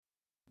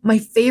My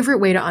favorite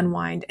way to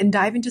unwind and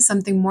dive into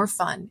something more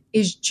fun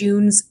is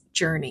June's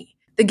Journey.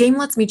 The game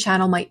lets me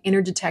channel my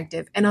inner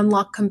detective and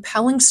unlock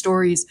compelling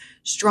stories,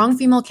 strong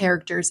female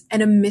characters,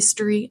 and a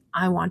mystery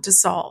I want to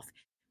solve.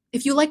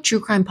 If you like true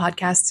crime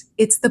podcasts,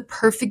 it's the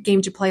perfect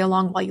game to play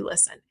along while you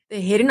listen.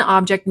 The Hidden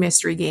Object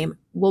Mystery Game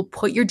will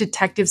put your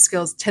detective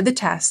skills to the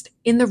test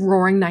in the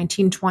roaring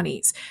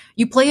 1920s.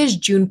 You play as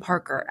June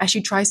Parker as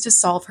she tries to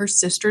solve her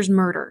sister's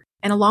murder,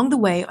 and along the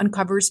way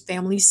uncovers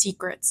family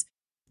secrets.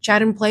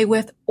 Chat and play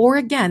with or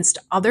against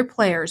other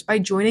players by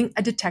joining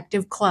a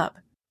detective club.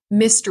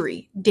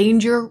 Mystery,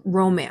 danger,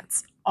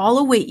 romance all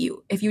await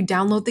you if you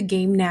download the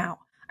game now.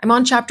 I'm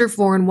on Chapter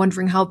 4 and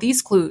wondering how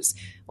these clues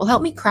will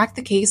help me crack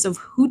the case of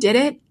who did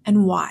it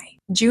and why.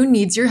 June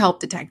needs your help,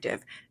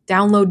 detective.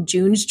 Download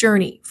June's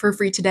Journey for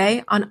free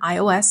today on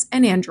iOS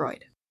and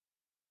Android.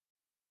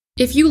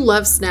 If you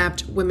love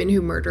Snapped Women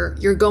Who Murder,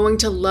 you're going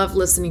to love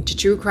listening to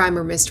true crime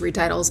or mystery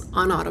titles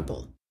on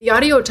Audible. The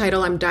audio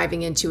title I'm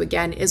diving into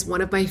again is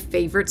one of my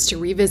favorites to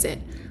revisit,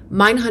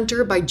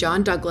 Mindhunter by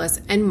John Douglas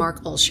and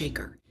Mark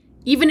Olshaker.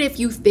 Even if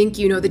you think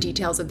you know the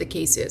details of the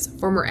cases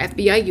former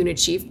FBI unit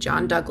chief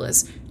John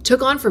Douglas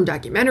took on from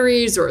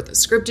documentaries or the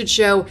scripted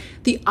show,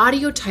 the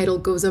audio title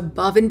goes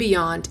above and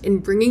beyond in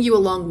bringing you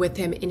along with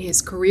him in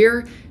his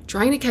career,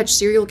 trying to catch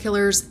serial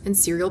killers and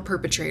serial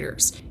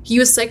perpetrators. He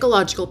used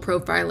psychological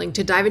profiling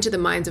to dive into the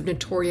minds of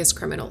notorious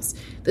criminals.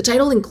 The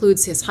title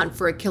includes his hunt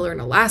for a killer in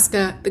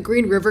Alaska, the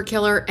Green River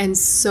Killer, and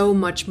so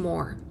much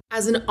more.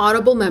 As an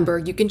Audible member,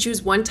 you can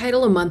choose one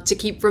title a month to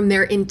keep from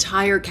their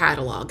entire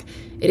catalog.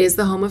 It is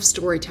the home of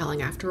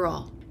storytelling, after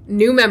all.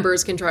 New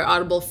members can try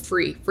Audible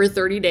free for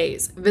 30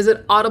 days.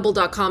 Visit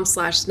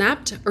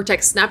audible.com/snapped or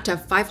text SNAP to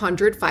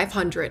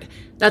 500-500.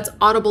 That's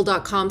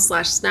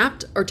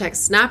audible.com/snapped or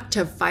text SNAP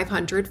to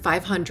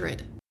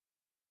 500-500.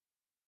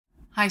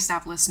 Hi,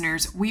 Snap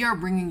listeners. We are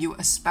bringing you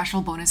a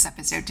special bonus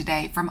episode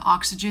today from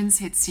Oxygen's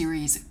hit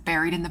series,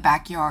 Buried in the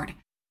Backyard.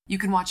 You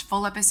can watch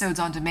full episodes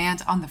on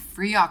demand on the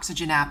free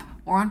Oxygen app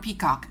or on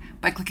Peacock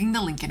by clicking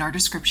the link in our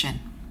description.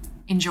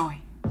 Enjoy.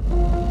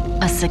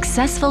 A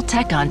successful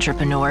tech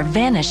entrepreneur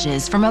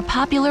vanishes from a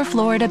popular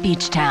Florida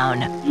beach town.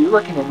 You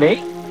looking at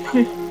me?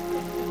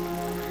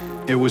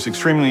 It was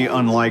extremely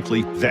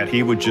unlikely that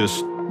he would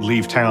just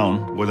leave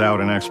town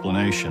without an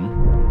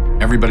explanation.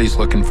 Everybody's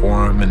looking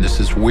for him, and this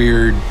is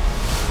weird.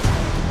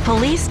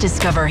 Police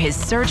discover his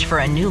search for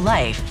a new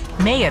life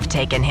may have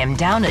taken him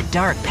down a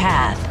dark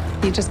path.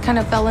 He just kind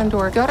of fell into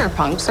our gutter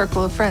punk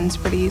circle of friends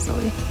pretty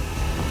easily.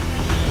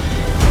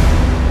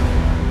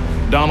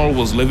 Donald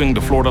was living the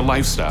Florida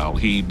lifestyle.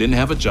 He didn't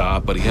have a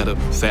job, but he had a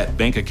fat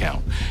bank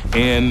account.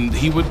 And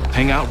he would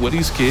hang out with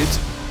his kids.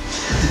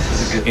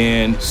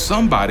 And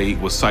somebody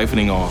was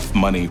siphoning off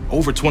money,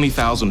 over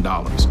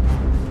 $20,000.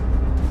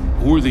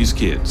 Who are these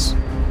kids?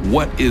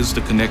 What is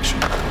the connection?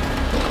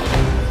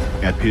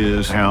 At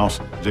his house,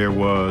 there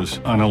was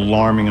an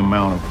alarming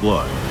amount of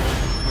blood.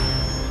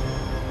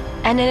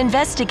 And an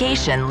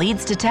investigation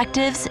leads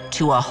detectives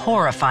to a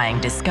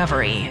horrifying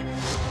discovery.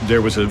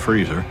 There was a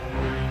freezer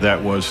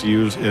that was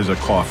used as a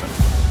coffin.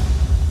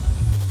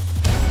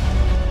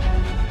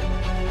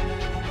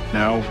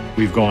 Now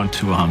we've gone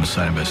to a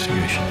homicide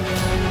investigation.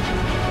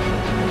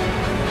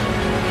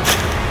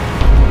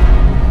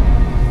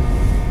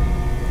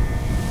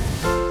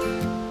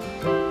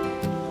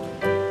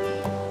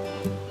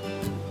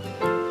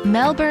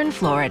 Melbourne,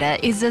 Florida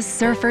is a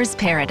surfer's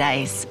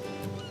paradise.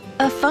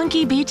 A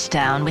funky beach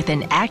town with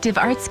an active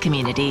arts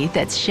community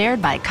that's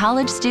shared by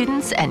college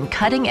students and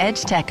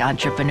cutting-edge tech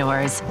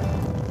entrepreneurs.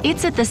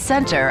 It's at the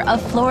center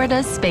of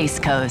Florida's Space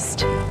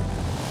Coast.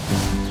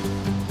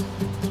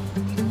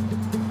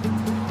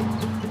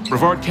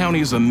 Brevard County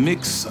is a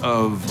mix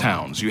of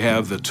towns. You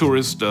have the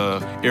tourist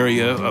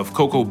area of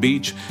Cocoa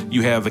Beach,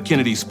 you have the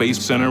Kennedy Space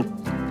Center,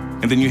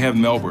 and then you have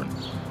Melbourne,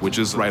 which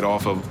is right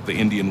off of the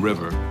Indian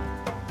River.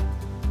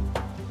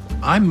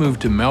 I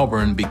moved to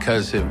Melbourne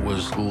because it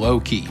was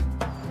low-key.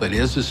 It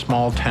is a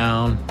small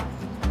town,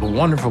 a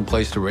wonderful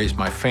place to raise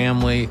my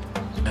family,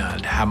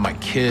 to have my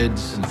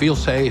kids and feel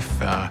safe.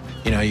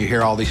 You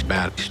hear all these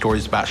bad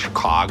stories about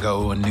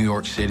Chicago and New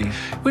York City.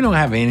 We don't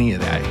have any of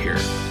that here.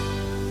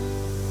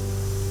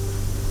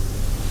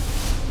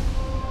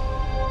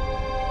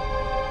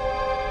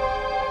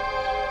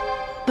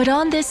 But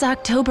on this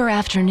October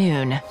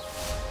afternoon,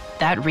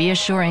 that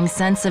reassuring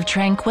sense of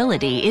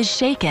tranquility is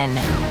shaken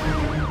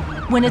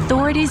when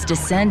authorities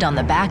descend on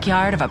the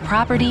backyard of a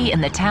property in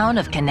the town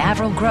of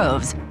Canaveral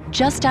Groves,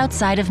 just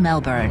outside of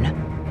Melbourne.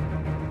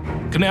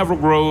 Canaveral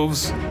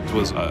Groves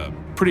was a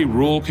pretty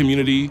rural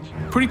community,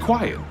 pretty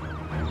quiet.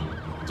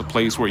 It's a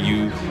place where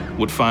you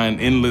would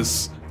find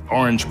endless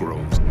orange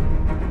groves.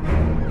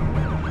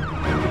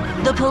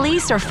 The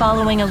police are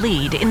following a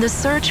lead in the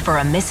search for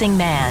a missing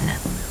man.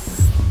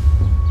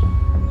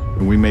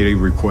 We made a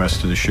request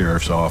to the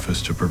sheriff's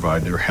office to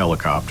provide their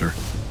helicopter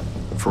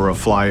for a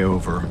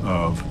flyover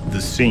of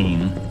the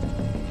scene.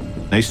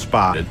 They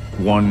spotted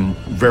one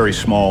very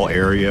small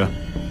area.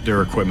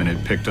 Their equipment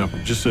had picked up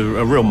just a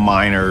real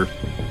minor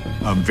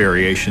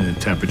variation in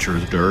temperature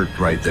of dirt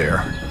right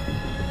there.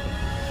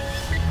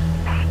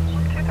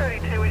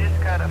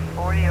 out of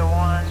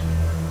 4001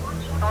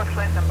 North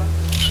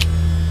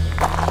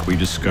Clayton. We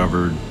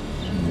discovered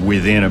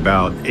within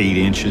about 8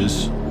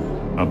 inches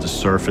of the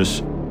surface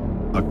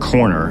a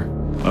corner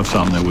of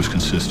something that was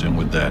consistent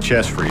with that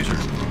chest freezer.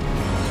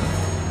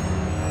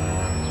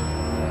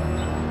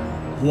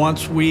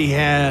 Once we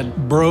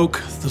had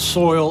broke the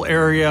soil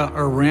area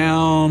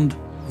around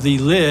the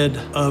lid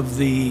of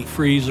the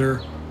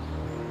freezer,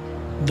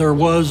 there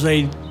was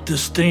a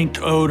distinct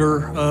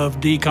odor of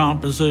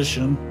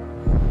decomposition.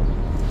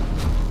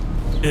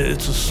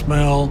 It's a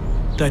smell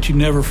that you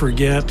never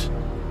forget.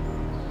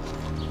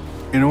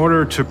 In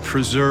order to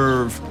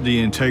preserve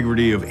the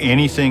integrity of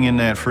anything in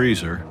that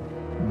freezer,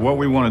 what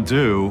we want to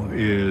do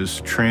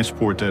is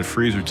transport that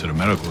freezer to the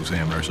medical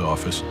examiner's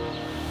office.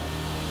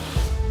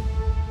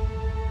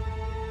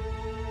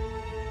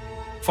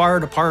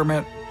 Fire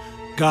department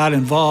got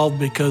involved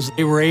because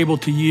they were able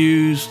to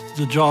use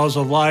the jaws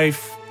of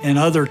life and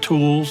other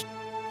tools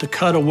to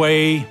cut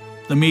away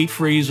the meat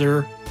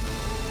freezer,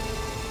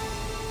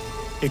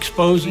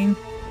 exposing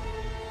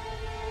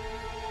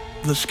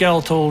the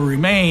skeletal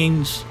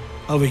remains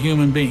of a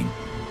human being.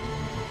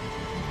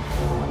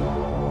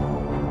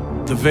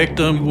 The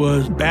victim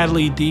was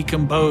badly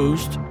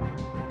decomposed.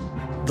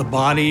 The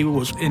body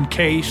was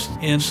encased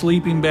in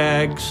sleeping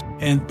bags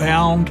and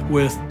bound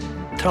with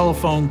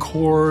telephone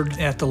cord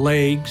at the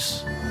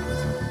legs.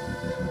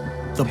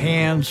 The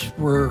hands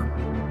were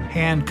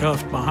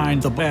handcuffed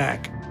behind the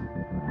back.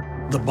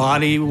 The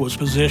body was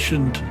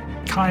positioned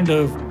kind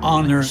of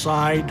on their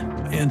side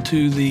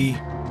into the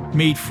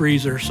meat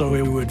freezer so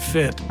it would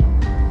fit.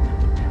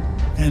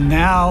 And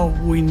now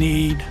we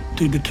need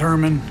to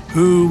determine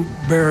who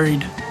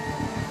buried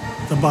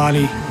the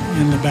body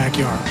in the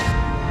backyard.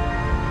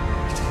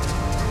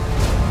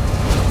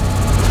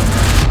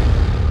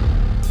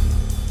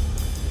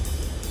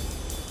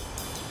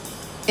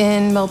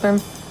 In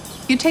Melbourne,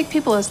 you take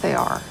people as they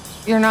are.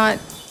 You're not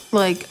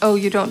like, oh,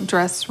 you don't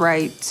dress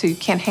right, so you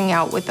can't hang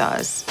out with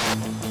us.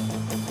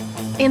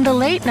 In the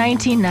late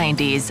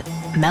 1990s,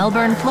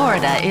 Melbourne,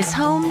 Florida is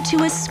home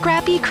to a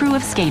scrappy crew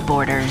of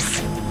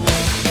skateboarders.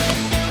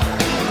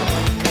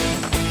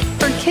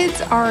 For kids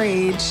our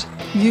age,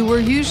 you were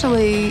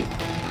usually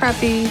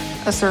preppy,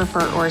 a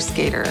surfer, or a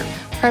skater.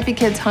 Preppy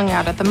kids hung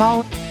out at the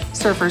mall,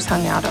 surfers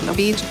hung out on the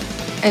beach,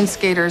 and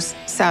skaters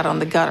sat on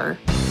the gutter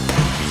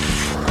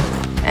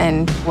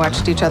and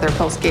watched each other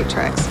pull skate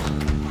tricks.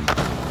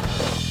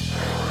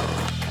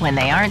 When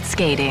they aren't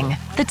skating,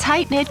 the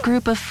tight-knit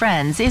group of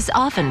friends is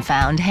often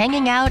found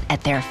hanging out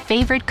at their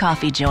favorite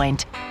coffee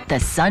joint,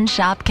 the Sun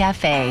Shop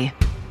Cafe.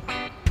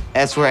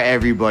 That's where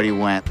everybody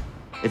went.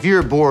 If you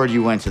were bored,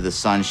 you went to the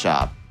Sun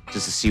Shop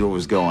just to see what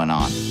was going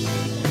on.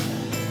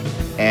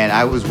 And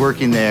I was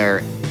working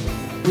there.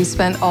 We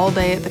spent all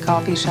day at the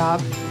coffee shop.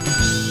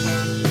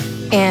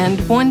 And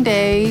one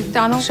day,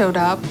 Donald showed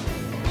up.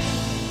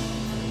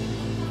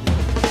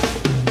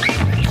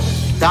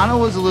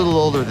 Donald was a little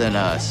older than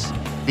us.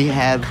 He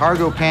had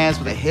cargo pants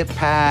with a hip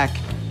pack.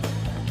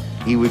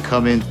 He would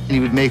come in and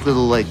he would make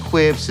little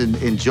quips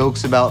and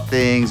jokes about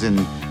things,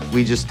 and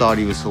we just thought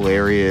he was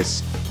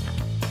hilarious.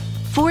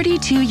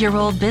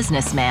 42-year-old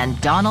businessman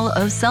Donald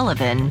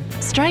O'Sullivan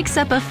strikes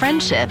up a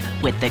friendship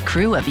with the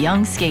crew of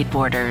young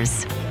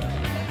skateboarders.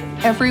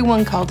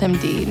 Everyone called him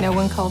D. No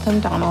one called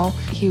him Donald.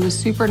 He was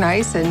super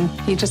nice, and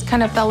he just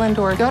kind of fell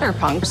into our gutter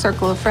punk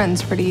circle of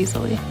friends pretty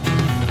easily.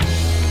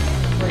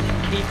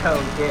 Nico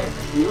did.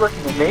 You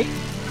looking at me?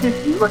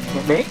 You looking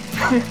at me?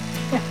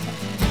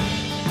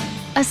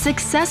 A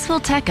successful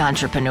tech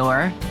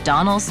entrepreneur,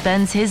 Donald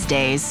spends his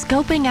days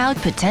scoping out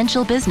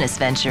potential business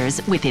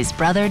ventures with his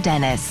brother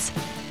Dennis.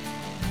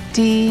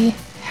 D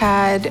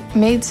had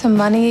made some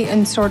money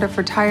and sort of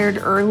retired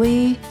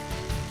early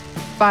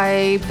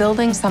by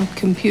building some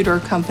computer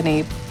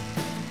company.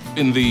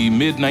 In the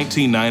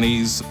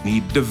mid-1990s, he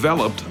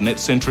developed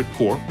NetCentric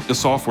Corp, a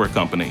software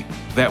company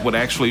that would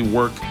actually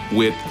work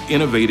with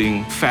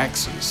innovating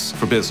faxes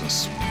for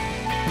business.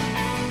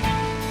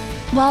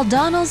 While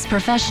Donald's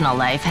professional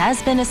life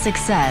has been a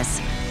success,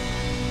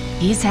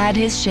 he's had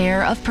his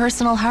share of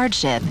personal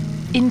hardship,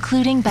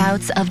 including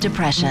bouts of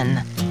depression.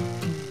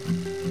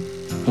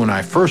 When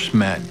I first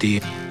met Dee,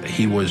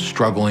 he was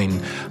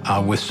struggling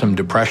with some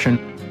depression.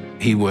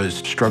 He was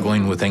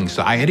struggling with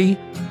anxiety.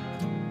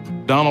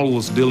 Donald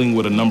was dealing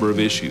with a number of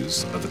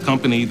issues. The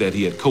company that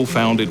he had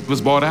co-founded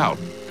was bought out.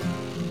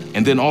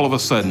 And then all of a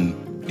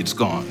sudden, it's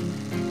gone.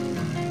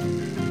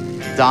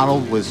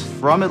 Donald was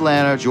from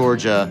Atlanta,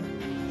 Georgia.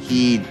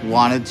 He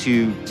wanted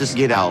to just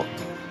get out.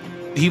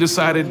 He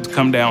decided to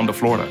come down to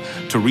Florida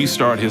to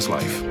restart his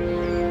life.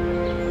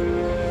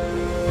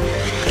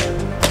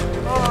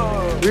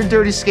 We were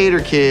dirty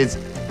skater kids,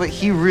 but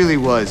he really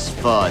was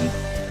fun.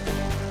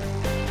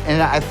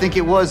 And I think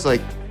it was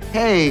like,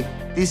 hey,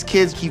 these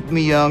kids keep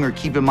me young or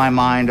keeping my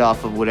mind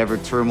off of whatever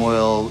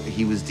turmoil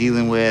he was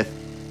dealing with.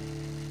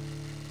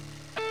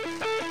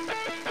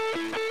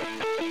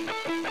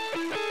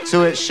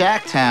 So at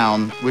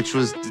Shacktown, which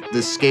was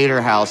the skater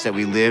house that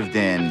we lived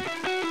in,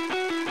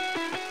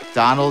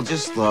 Donald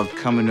just loved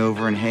coming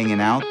over and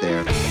hanging out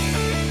there.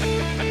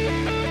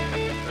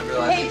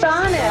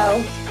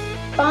 Bono.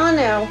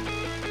 Bono.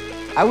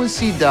 I would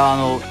see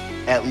Donald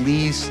at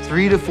least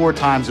 3 to 4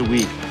 times a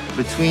week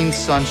between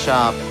Sun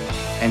Shop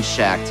and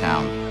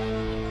Shacktown.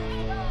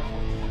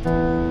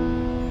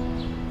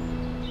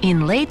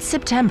 In late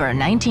September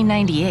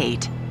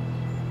 1998,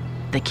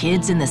 the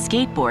kids in the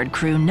skateboard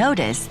crew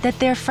notice that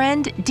their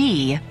friend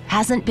Dee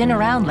hasn't been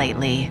around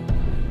lately.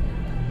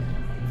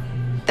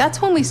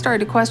 That's when we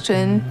started to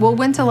question, well,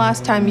 when's the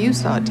last time you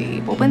saw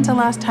Dee? Well, when's the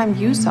last time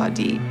you saw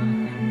Dee?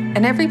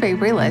 And everybody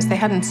realized they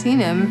hadn't seen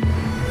him.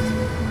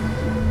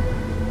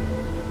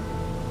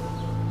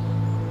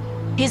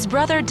 His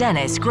brother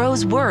Dennis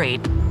grows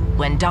worried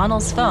when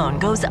Donald's phone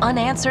goes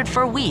unanswered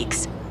for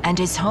weeks and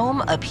his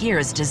home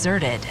appears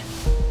deserted.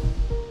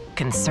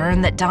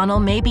 Concerned that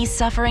Donald may be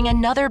suffering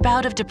another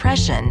bout of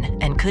depression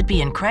and could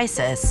be in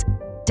crisis,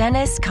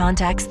 Dennis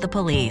contacts the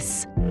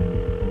police.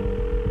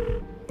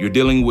 You're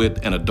dealing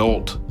with an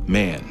adult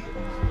man.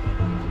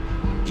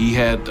 He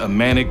had a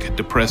manic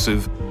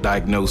depressive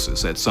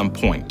diagnosis at some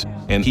point,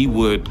 and he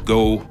would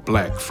go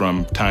black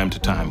from time to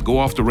time, go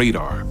off the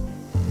radar.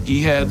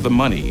 He had the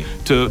money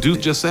to do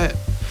just that.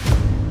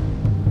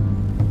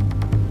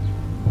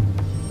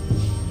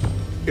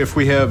 If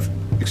we have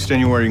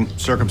extenuating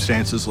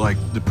circumstances like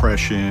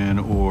depression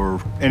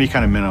or any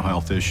kind of mental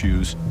health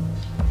issues,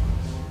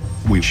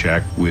 we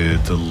check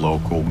with the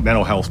local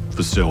mental health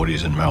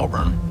facilities in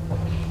Melbourne.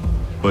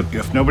 But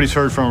if nobody's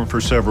heard from him for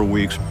several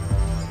weeks,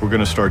 we're going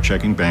to start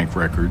checking bank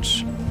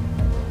records.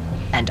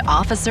 And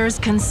officers'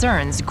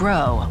 concerns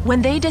grow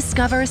when they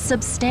discover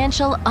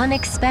substantial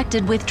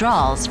unexpected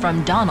withdrawals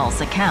from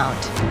Donald's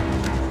account.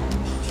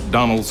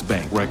 Donald's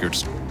bank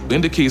records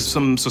indicate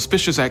some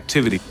suspicious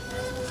activity.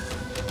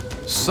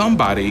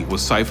 Somebody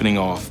was siphoning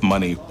off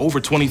money over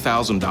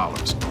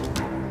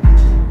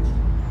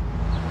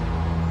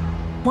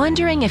 $20,000.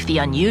 Wondering if the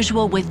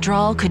unusual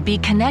withdrawal could be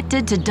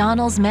connected to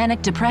Donald's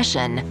manic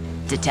depression,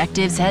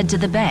 detectives head to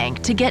the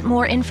bank to get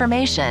more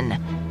information.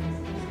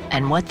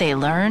 And what they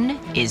learn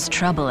is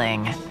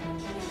troubling.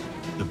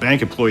 The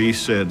bank employee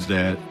said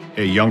that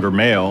a younger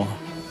male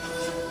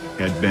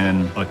had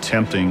been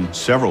attempting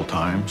several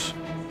times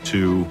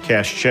to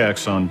cash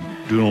checks on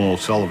Donald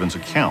O'Sullivan's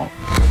account.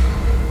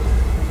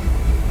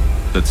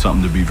 That's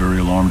something to be very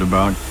alarmed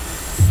about.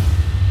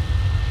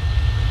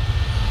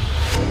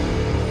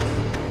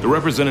 The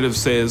representative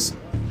says,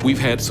 we've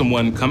had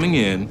someone coming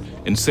in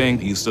and saying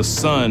he's the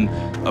son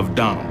of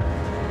Donald.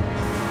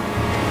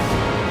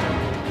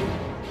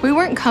 We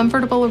weren't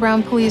comfortable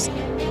around police.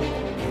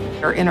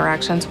 Our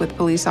interactions with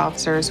police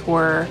officers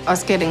were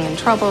us getting in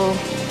trouble.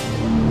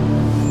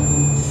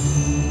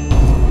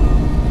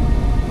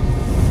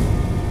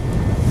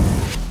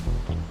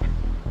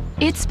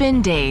 It's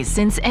been days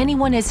since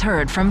anyone has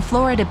heard from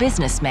Florida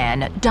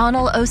businessman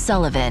Donald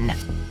O'Sullivan.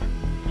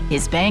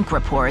 His bank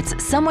reports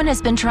someone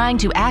has been trying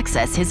to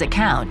access his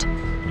account,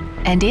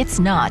 and it's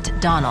not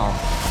Donald.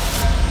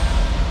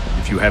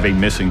 If you have a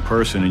missing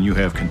person and you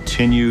have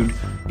continued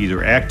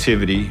either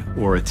activity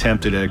or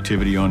attempted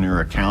activity on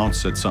your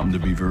accounts, that's something to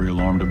be very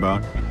alarmed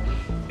about.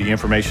 The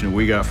information that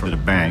we got from the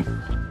bank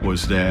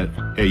was that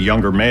a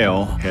younger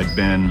male had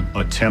been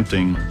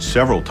attempting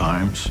several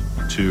times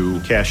to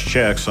cash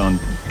checks on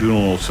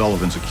Donald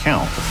O'Sullivan's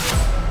account.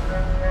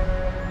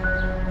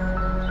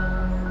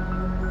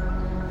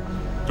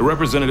 The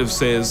representative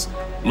says,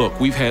 look,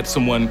 we've had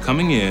someone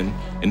coming in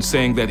and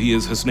saying that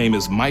his name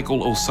is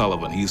Michael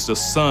O'Sullivan. He's the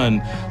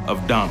son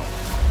of Donald.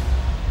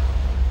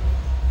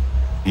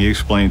 He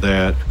explained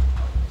that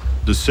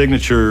the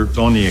signature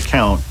on the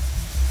account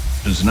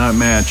does not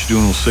match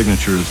Donald's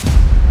signature.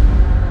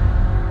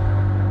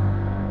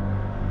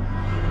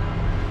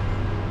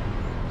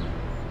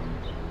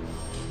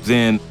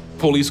 Then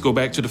police go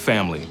back to the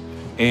family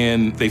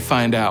and they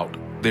find out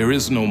there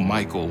is no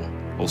Michael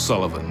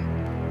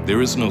O'Sullivan.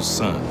 There is no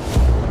son.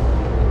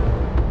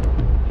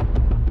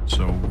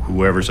 So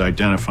whoever's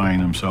identifying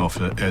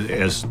himself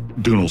as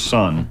Donald's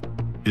son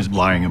is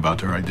lying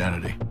about their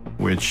identity,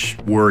 which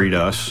worried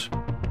us.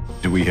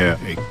 That we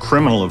have a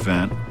criminal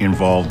event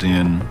involved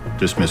in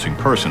this missing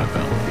person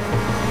event.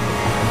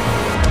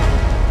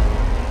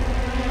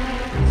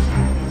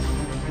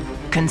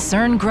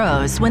 Concern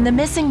grows when the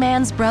missing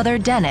man's brother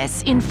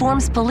Dennis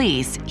informs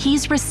police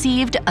he's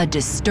received a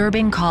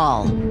disturbing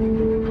call.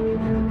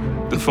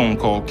 The phone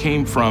call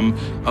came from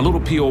a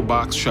little P.O.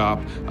 box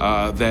shop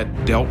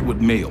that dealt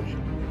with mail.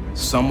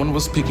 Someone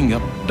was picking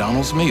up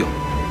Donald's mail.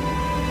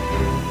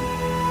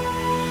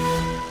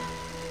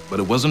 But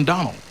it wasn't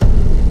Donald.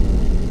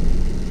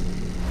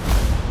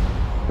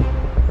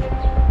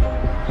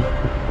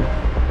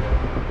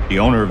 The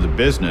owner of the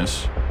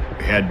business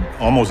had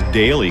almost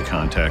daily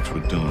contacts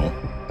with Donald,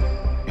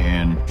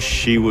 and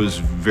she was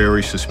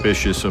very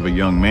suspicious of a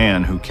young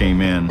man who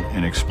came in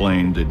and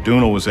explained that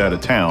Donald was out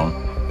of town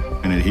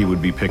and that he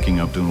would be picking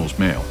up Donald's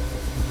mail.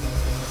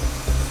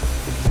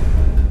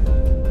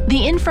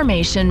 The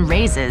information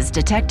raises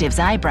detectives'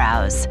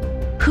 eyebrows.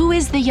 Who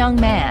is the young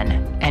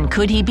man, and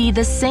could he be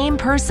the same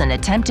person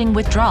attempting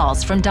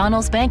withdrawals from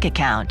Donald's bank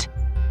account?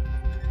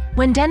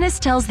 When Dennis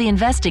tells the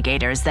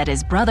investigators that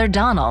his brother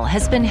Donald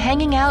has been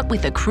hanging out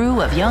with a crew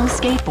of young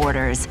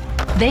skateboarders,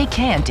 they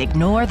can't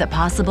ignore the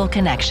possible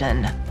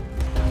connection.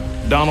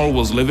 Donald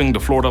was living the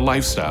Florida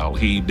lifestyle.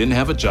 He didn't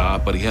have a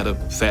job, but he had a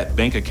fat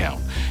bank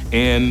account.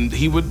 And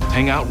he would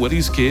hang out with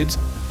his kids.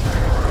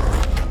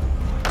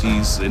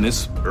 He's in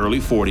his early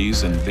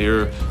 40s and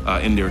they're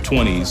in their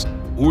 20s.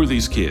 Who are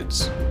these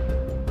kids?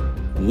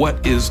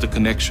 What is the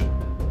connection?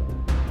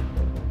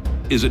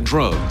 Is it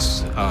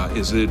drugs?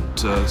 Is it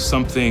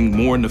something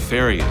more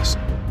nefarious?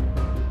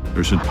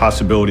 There's a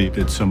possibility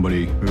that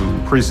somebody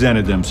who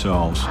presented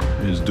themselves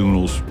as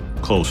Donald's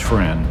close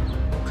friend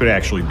could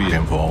actually be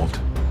involved.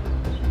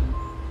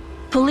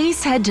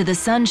 Police head to the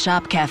Sun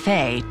Shop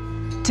Cafe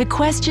to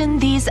question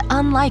these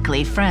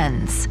unlikely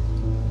friends.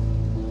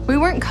 We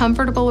weren't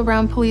comfortable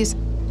around police.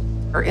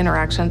 Our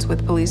interactions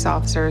with police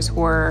officers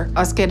were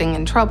us getting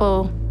in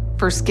trouble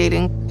for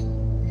skating.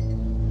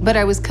 But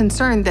I was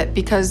concerned that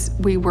because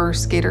we were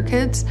skater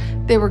kids,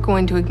 they were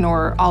going to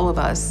ignore all of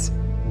us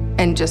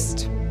and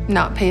just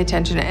not pay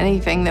attention to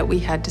anything that we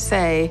had to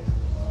say.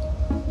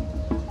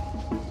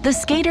 The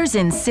skaters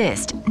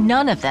insist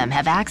none of them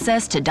have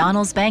access to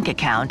Donald's bank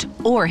account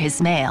or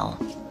his mail.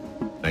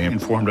 They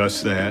informed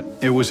us that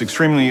it was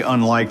extremely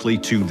unlikely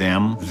to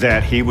them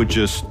that he would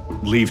just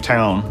leave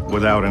town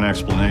without an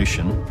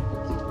explanation.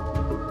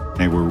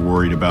 They were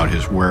worried about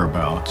his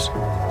whereabouts.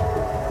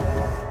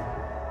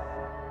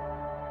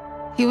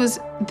 He was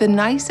the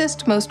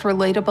nicest, most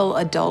relatable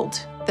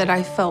adult that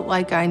I felt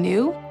like I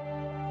knew.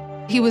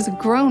 He was a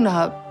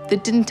grown-up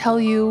that didn't tell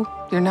you,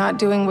 you're not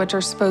doing what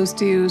you're supposed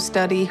to,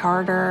 study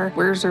harder,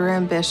 where's your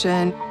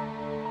ambition?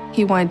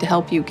 He wanted to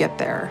help you get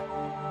there.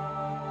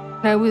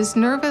 And I was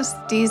nervous,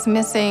 Dee's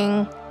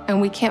missing, and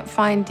we can't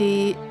find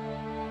Dee.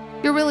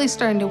 You're really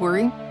starting to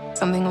worry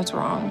something was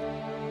wrong.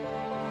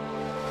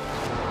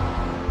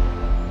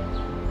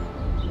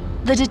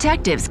 The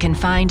detectives can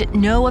find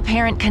no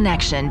apparent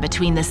connection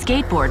between the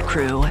skateboard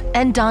crew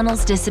and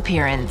Donald's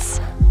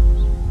disappearance.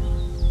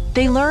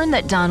 They learn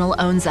that Donald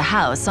owns a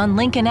house on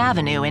Lincoln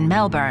Avenue in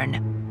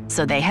Melbourne,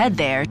 so they head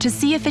there to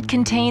see if it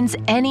contains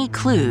any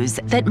clues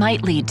that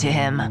might lead to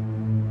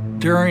him.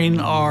 During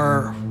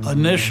our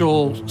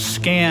initial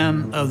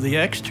scan of the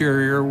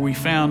exterior, we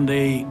found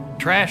a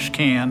trash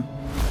can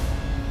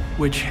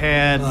which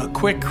had a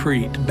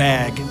Quikrete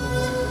bag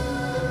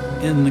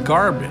in the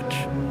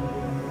garbage.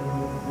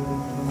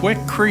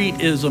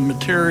 Quikrete is a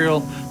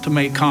material to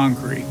make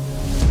concrete.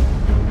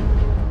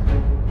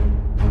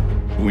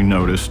 We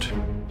noticed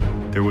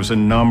there was a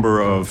number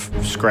of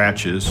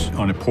scratches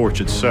on the porch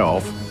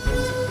itself.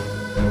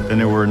 Then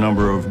there were a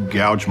number of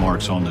gouge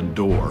marks on the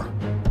door.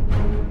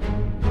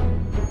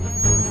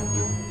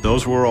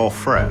 Those were all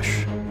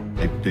fresh.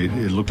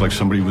 It looked like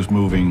somebody was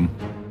moving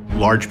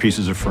large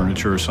pieces of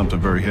furniture or something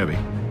very heavy.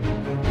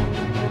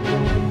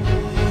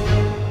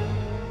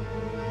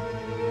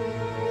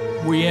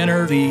 We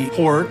entered the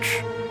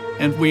porch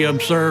and we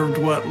observed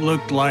what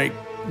looked like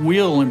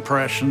wheel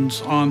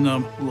impressions on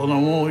the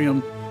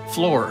linoleum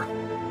floor,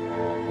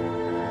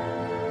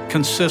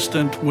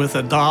 consistent with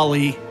a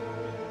dolly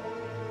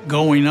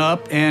going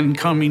up and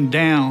coming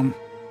down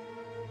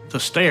the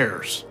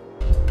stairs.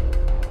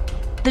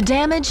 The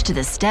damage to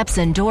the steps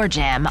and door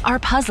jamb are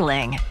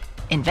puzzling.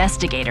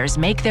 Investigators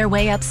make their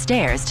way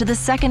upstairs to the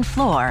second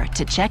floor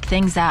to check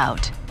things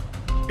out.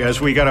 As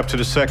we got up to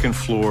the second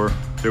floor,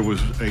 there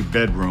was a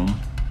bedroom,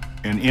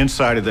 and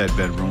inside of that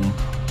bedroom,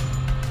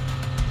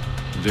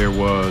 there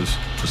was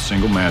a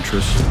single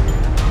mattress.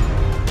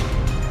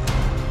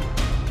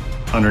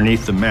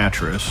 Underneath the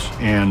mattress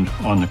and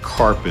on the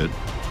carpet,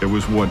 there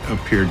was what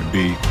appeared to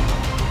be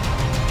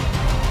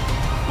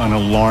an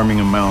alarming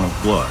amount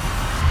of blood.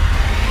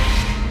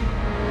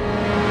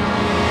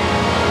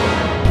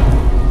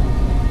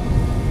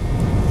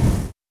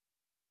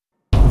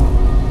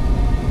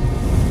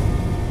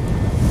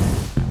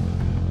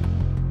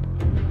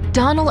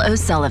 Donald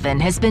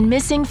O'Sullivan has been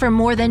missing for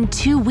more than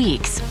 2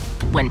 weeks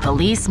when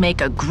police make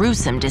a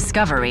gruesome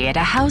discovery at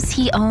a house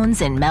he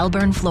owns in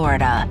Melbourne,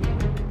 Florida.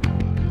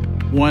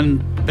 One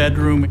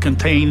bedroom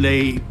contained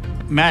a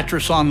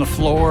mattress on the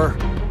floor.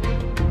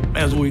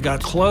 As we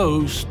got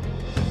close,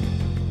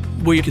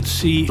 we could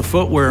see the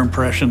footwear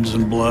impressions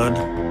in blood.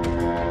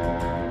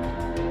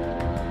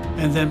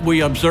 And then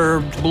we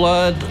observed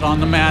blood on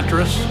the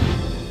mattress,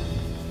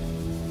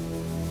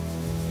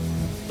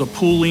 the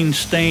pooling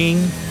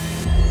stain.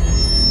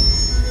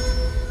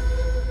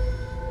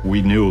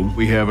 We knew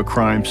we have a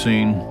crime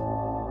scene.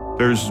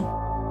 There's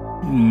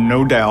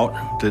no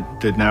doubt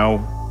that now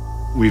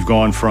we've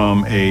gone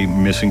from a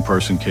missing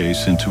person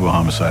case into a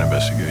homicide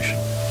investigation.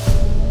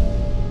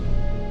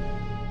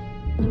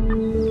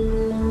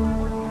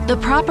 The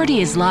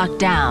property is locked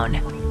down,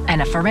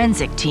 and a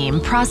forensic team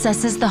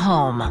processes the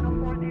home.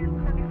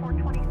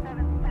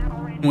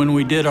 When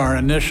we did our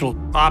initial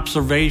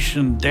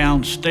observation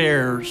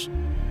downstairs,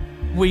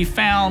 we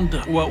found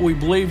what we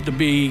believed to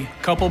be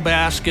a couple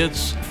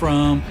baskets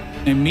from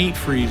a meat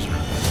freezer.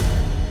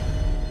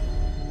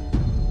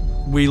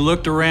 We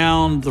looked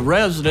around the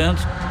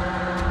residence.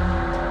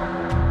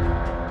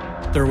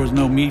 There was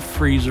no meat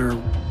freezer.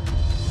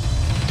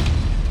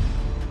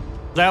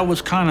 That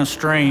was kind of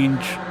strange.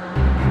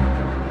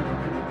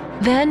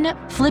 Then,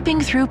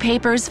 flipping through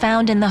papers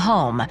found in the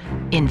home,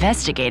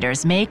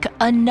 investigators make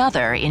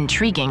another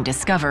intriguing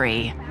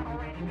discovery.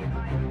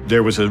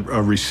 There was a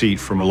receipt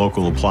from a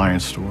local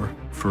appliance store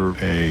for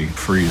a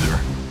freezer.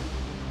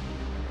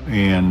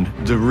 And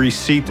the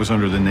receipt was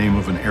under the name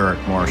of an Eric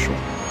Marshall.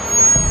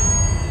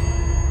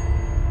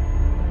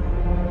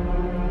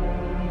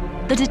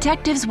 The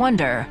detectives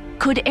wonder,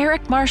 could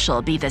Eric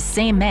Marshall be the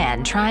same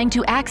man trying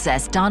to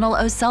access Donald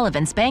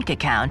O'Sullivan's bank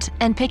account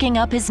and picking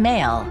up his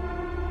mail?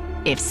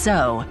 If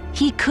so,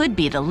 he could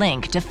be the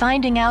link to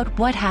finding out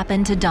what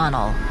happened to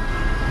Donald.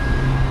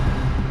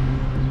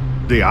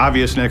 The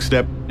obvious next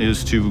step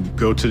is to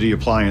go to the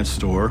appliance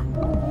store.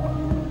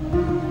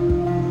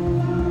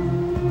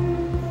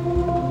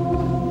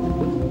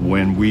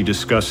 When we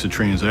discussed the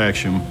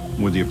transaction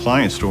with the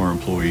appliance store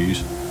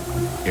employees,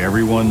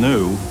 everyone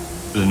knew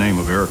the name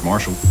of Eric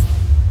Marshall.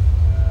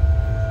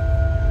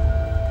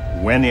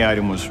 When the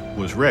item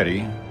was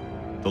ready,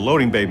 the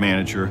loading bay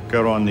manager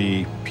got on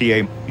the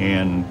PA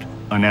and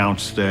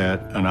announced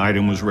that an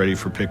item was ready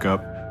for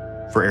pickup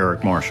for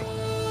Eric Marshall.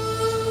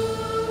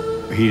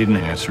 He didn't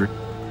answer.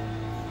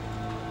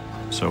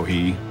 So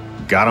he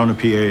got on the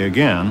PA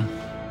again.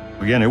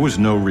 Again, there was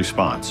no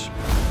response.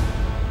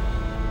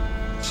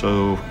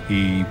 So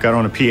he got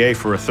on a PA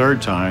for a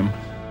third time,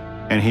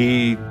 and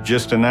he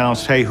just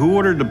announced, "Hey, who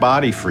ordered the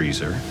body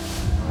freezer?"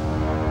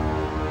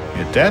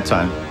 At that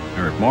time,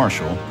 Eric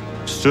Marshall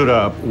stood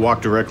up,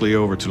 walked directly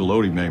over to the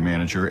loading bay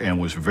manager, and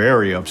was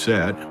very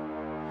upset,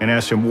 and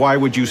asked him, "Why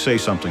would you say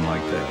something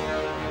like that?"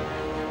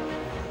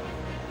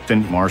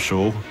 Then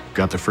Marshall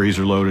got the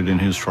freezer loaded in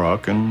his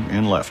truck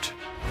and left.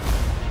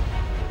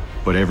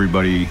 But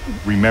everybody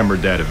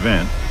remembered that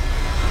event.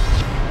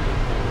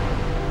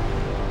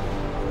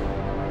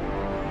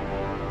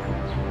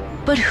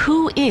 But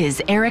who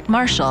is Eric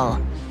Marshall?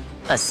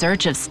 A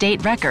search of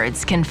state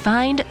records can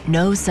find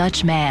no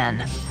such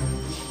man.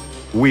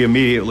 We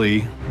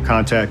immediately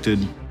contacted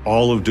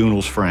all of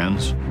Dunal's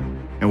friends,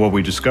 and what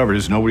we discovered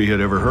is nobody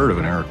had ever heard of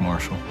an Eric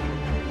Marshall.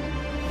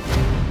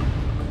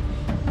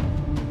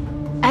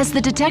 As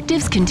the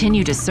detectives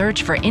continue to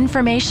search for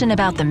information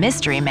about the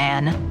mystery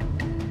man,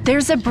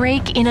 there's a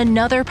break in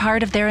another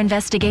part of their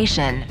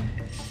investigation.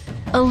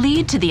 A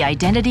lead to the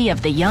identity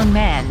of the young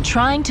man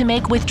trying to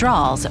make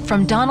withdrawals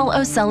from Donald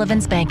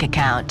O'Sullivan's bank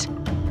account.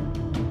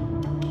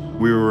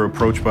 We were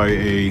approached by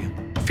a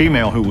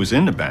female who was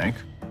in the bank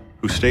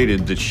who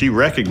stated that she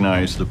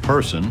recognized the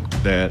person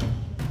that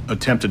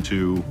attempted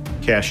to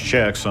cash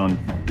checks on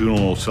Donald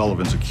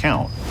O'Sullivan's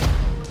account.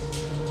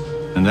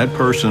 And that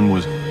person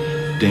was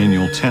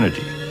Daniel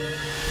Tennedy.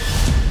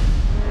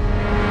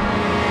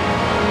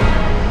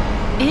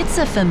 It's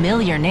a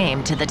familiar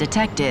name to the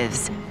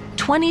detectives.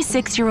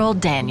 26-year-old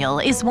Daniel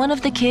is one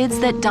of the kids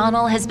that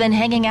Donald has been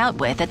hanging out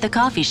with at the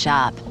coffee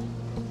shop.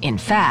 In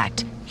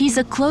fact, he's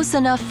a close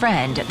enough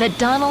friend that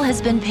Donald has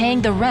been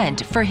paying the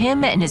rent for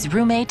him and his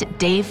roommate,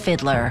 Dave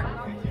Fiddler.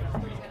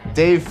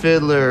 Dave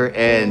Fiddler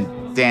and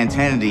Dan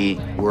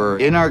Tennedy were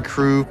in our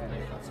crew.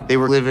 They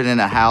were living in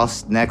a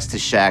house next to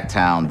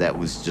Shacktown that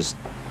was just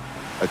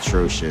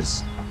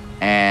atrocious.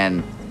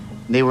 And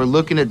they were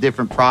looking at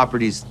different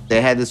properties.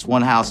 They had this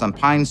one house on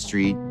Pine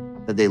Street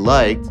that they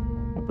liked,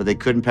 but they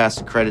couldn't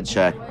pass a credit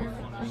check.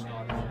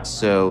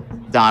 So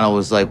Donald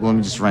was like, well, let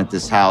me just rent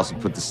this house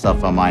and put the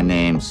stuff on my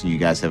name so you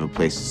guys have a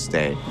place to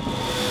stay.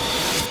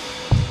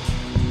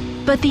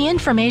 But the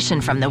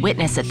information from the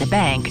witness at the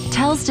bank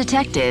tells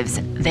detectives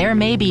there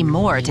may be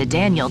more to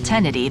Daniel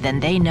Tennedy than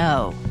they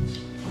know.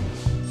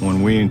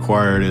 When we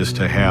inquired as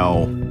to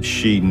how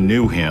she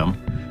knew him,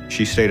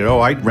 she stated,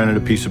 "Oh, I rented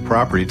a piece of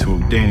property to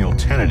Daniel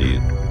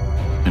Tennedy,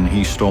 and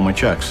he stole my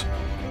checks."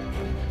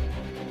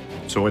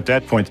 So at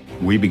that point,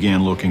 we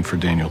began looking for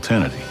Daniel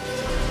Tennedy.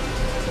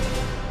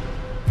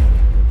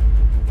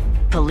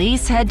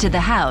 Police head to the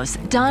house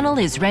Donald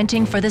is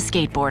renting for the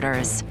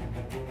skateboarders.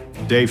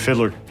 Dave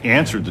Fiddler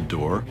answered the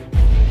door,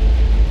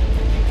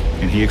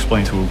 and he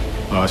explained to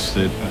us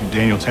that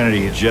Daniel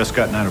Tennedy had just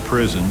gotten out of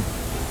prison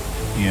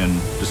in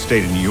the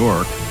state of New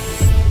York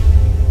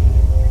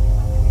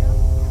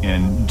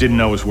and didn't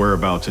know his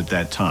whereabouts at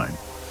that time.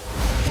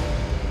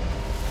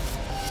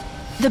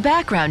 The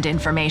background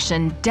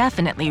information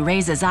definitely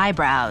raises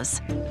eyebrows.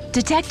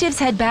 Detectives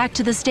head back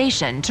to the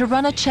station to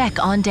run a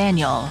check on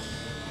Daniel.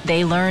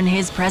 They learn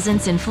his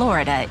presence in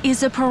Florida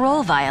is a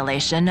parole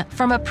violation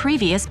from a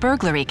previous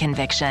burglary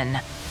conviction.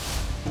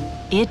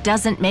 It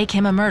doesn't make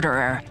him a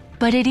murderer,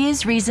 but it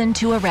is reason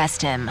to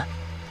arrest him.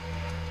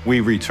 We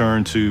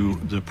returned to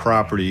the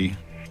property.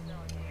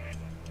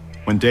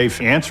 When Dave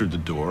answered the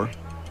door,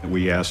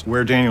 we asked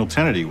where Daniel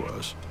Tennedy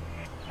was.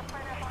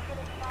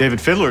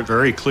 David Fiddler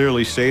very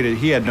clearly stated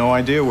he had no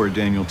idea where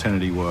Daniel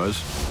Tennedy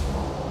was.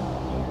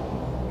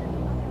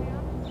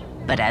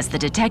 But as the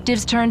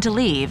detectives turn to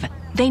leave,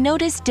 they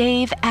notice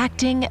Dave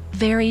acting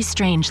very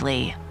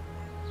strangely.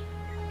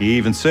 He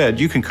even said,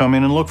 "You can come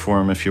in and look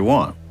for him if you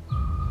want."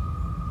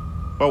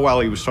 But while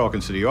he was talking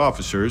to the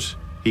officers,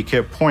 he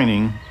kept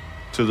pointing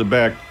to the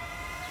back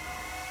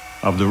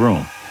of the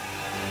room.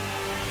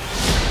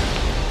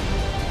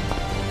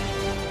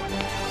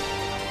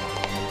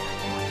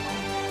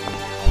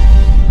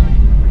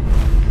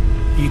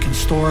 You can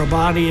store a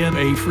body in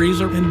a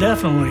freezer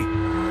indefinitely.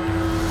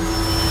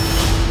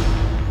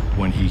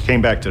 When he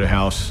came back to the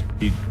house,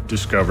 he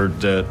discovered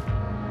that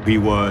he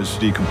was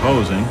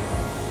decomposing.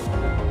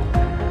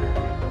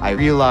 I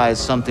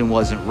realized something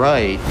wasn't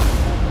right.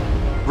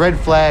 Red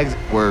flags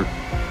were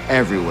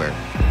everywhere.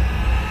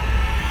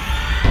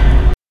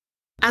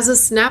 As a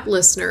Snap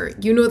listener,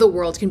 you know the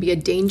world can be a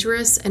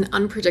dangerous and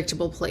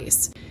unpredictable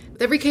place.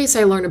 With every case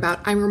I learn about,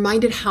 I'm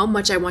reminded how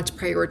much I want to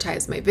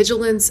prioritize my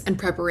vigilance and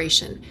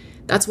preparation.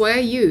 That's why I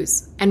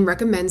use and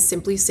recommend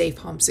SimpliSafe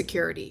Home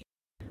Security.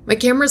 My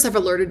cameras have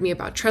alerted me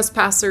about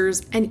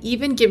trespassers and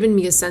even given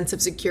me a sense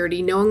of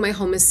security knowing my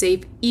home is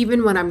safe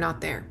even when I'm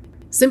not there.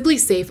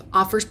 SimpliSafe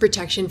offers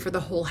protection for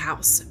the whole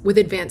house with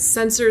advanced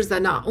sensors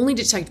that not only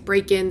detect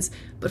break-ins,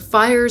 but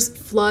fires,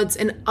 floods,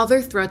 and other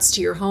threats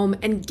to your home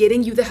and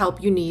getting you the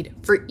help you need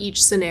for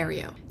each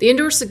scenario. The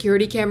indoor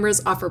security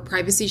cameras offer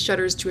privacy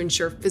shutters to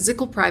ensure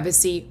physical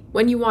privacy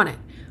when you want it.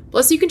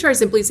 Plus, you can try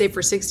SimpliSafe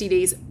for 60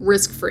 days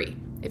risk-free.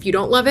 If you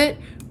don't love it,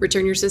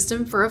 return your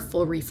system for a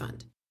full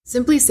refund.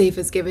 SimpliSafe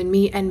has given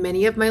me and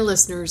many of my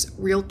listeners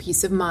real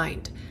peace of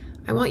mind.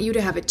 I want you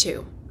to have it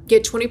too.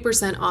 Get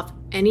 20% off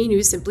any new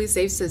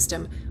SimpliSafe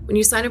system when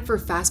you sign up for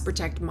Fast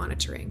Protect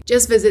monitoring.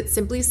 Just visit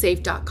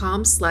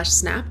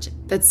simplisafe.com/snapped.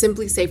 That's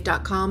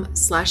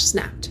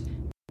simplisafe.com/snapped.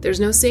 There's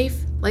no safe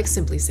like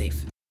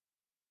SimpliSafe.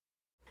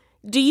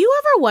 Do you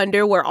ever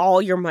wonder where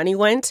all your money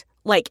went?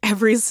 Like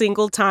every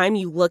single time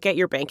you look at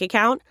your bank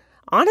account?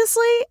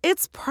 Honestly,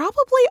 it's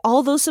probably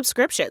all those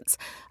subscriptions.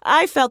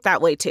 I felt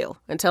that way too,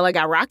 until I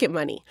got Rocket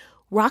Money.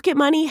 Rocket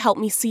Money helped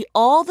me see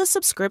all the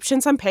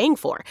subscriptions I'm paying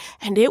for,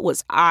 and it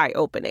was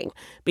eye-opening.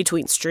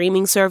 Between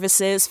streaming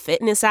services,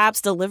 fitness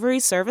apps,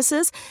 delivery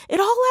services, it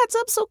all adds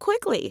up so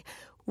quickly.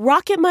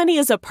 Rocket Money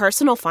is a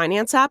personal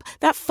finance app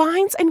that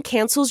finds and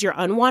cancels your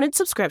unwanted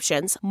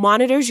subscriptions,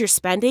 monitors your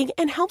spending,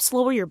 and helps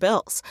lower your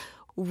bills.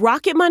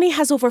 Rocket Money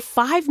has over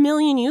 5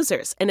 million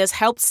users and has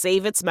helped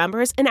save its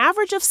members an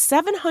average of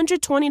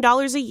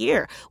 $720 a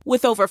year,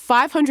 with over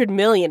 500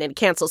 million in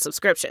canceled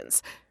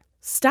subscriptions.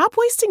 Stop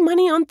wasting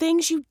money on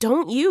things you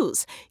don't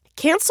use.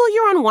 Cancel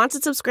your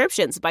unwanted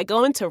subscriptions by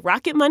going to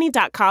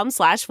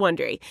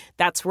rocketmoney.com/Wondery.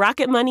 That's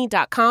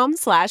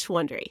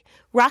rocketmoney.com/Wondery.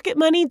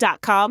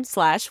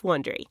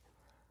 rocketmoney.com/Wondery.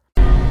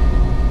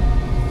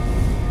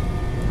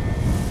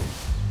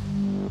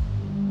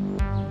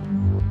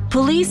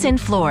 Police in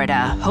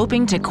Florida,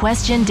 hoping to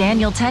question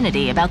Daniel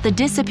Tennedy about the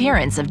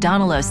disappearance of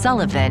Donald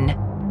O'Sullivan,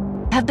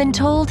 have been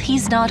told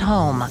he's not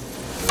home.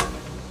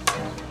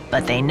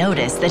 But they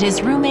notice that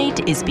his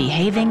roommate is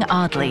behaving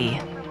oddly.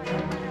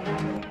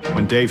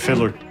 When Dave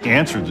Fiddler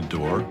answered the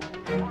door,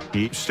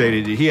 he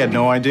stated that he had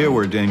no idea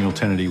where Daniel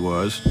Tennedy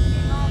was.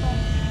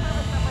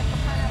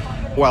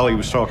 While he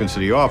was talking to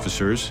the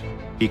officers,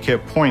 he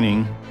kept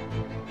pointing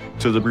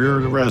to the rear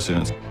of the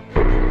residence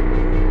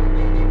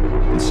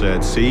and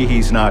said, "See,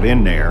 he's not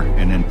in there,"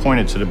 and then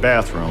pointed to the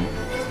bathroom.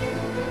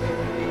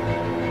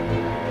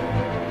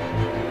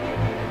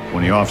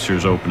 When the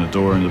officers opened the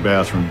door in the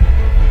bathroom,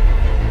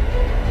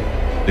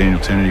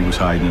 Daniel Tennedy was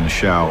hiding in the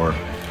shower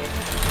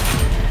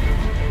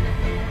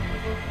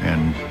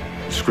and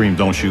screamed,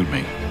 "Don't shoot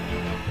me."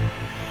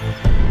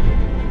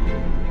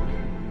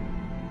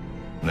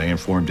 They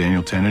informed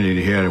Daniel Tennedy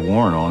that he had a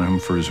warrant on him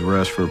for his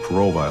arrest for a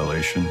parole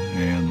violation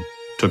and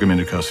took him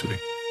into custody.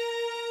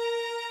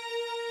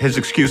 His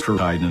excuse for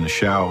hiding in the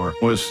shower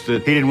was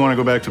that he didn't want to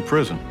go back to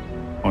prison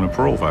on a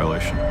parole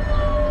violation.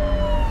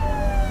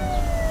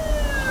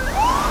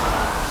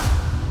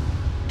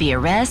 The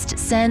arrest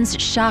sends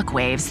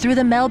shockwaves through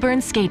the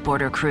Melbourne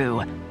skateboarder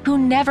crew, who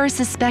never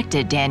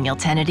suspected Daniel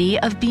Tennedy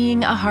of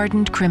being a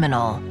hardened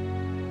criminal.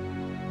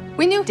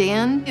 We knew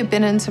Dan had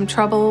been in some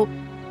trouble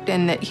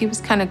and that he was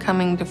kind of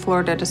coming to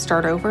Florida to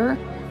start over.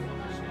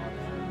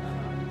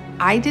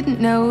 I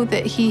didn't know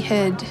that he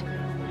had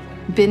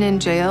been in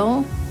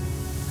jail.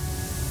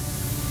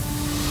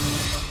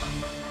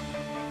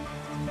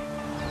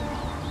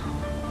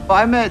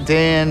 I met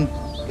Dan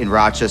in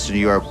Rochester, New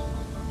York.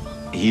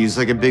 He's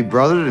like a big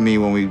brother to me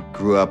when we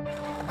grew up.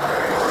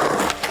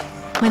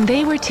 When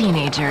they were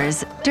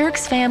teenagers,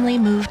 Dirk's family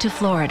moved to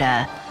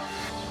Florida.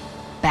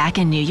 Back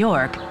in New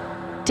York,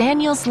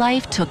 Daniel's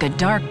life took a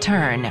dark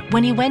turn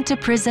when he went to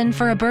prison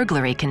for a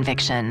burglary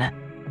conviction.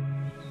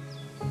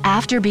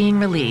 After being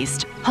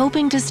released,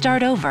 hoping to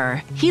start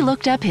over, he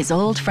looked up his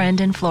old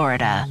friend in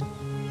Florida.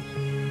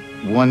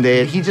 One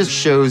day, he just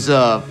shows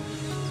up.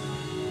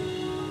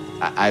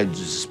 I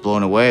just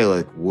blown away,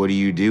 like, what are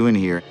you doing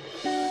here?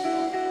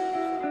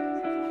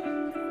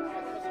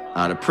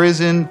 Out of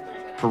prison,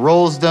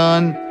 parole's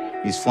done,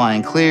 he's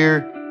flying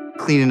clear,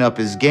 cleaning up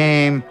his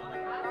game.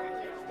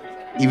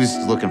 He was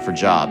looking for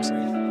jobs.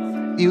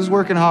 He was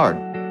working hard,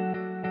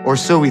 or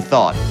so we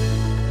thought.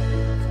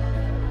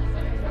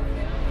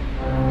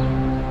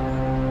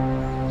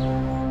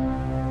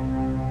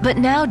 But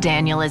now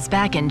Daniel is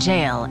back in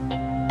jail,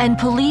 and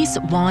police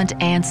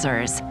want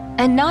answers,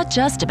 and not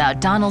just about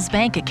Donald's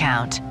bank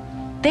account.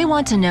 They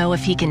want to know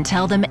if he can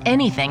tell them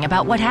anything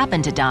about what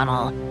happened to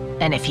Donald,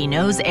 and if he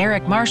knows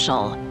Eric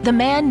Marshall, the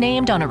man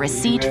named on a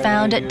receipt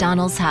found at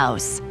Donald's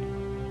house.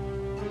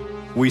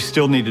 We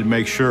still needed to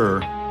make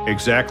sure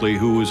exactly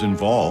who was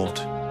involved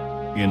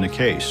in the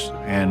case,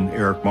 and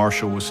Eric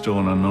Marshall was still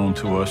an unknown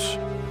to us.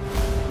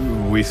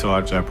 We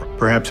thought that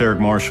perhaps Eric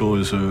Marshall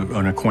is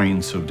an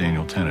acquaintance of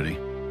Daniel Tennedy,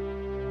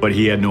 but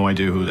he had no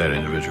idea who that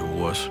individual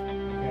was.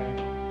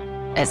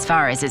 As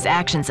far as his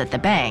actions at the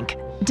bank,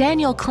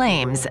 Daniel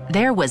claims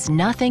there was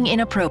nothing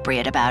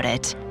inappropriate about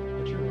it.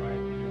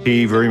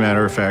 He very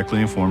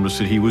matter-of-factly informed us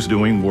that he was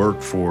doing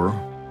work for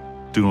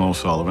Donald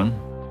O'Sullivan.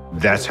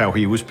 That's how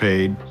he was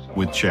paid,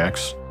 with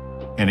checks,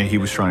 and he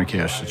was trying to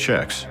cash the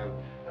checks.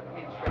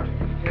 Let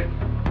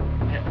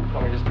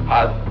me just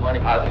deposit the money,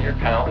 deposit your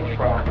account,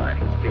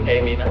 you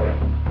pay me for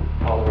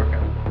all the work.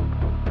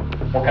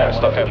 What kind of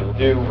stuff did you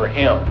do for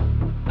him?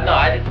 No,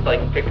 I just like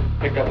pick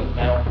up his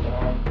mail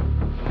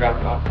and drop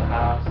it off at the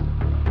house.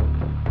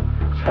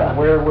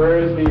 Where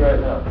is he right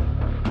now?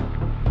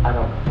 I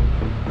don't know.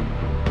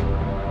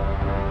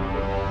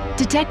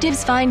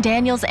 Detectives find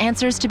Daniel's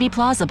answers to be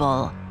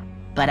plausible.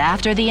 But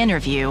after the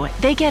interview,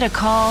 they get a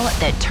call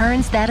that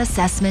turns that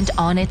assessment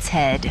on its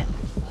head.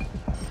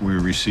 We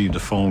received a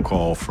phone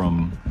call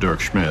from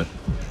Dirk Schmidt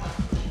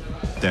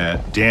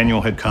that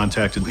Daniel had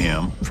contacted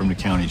him from the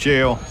county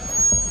jail.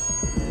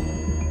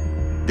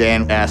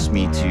 Dan asked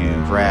me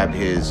to grab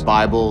his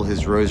Bible,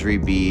 his rosary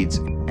beads,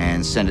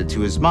 and send it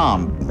to his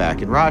mom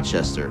back in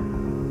Rochester.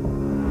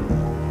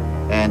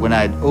 And when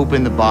I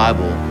opened the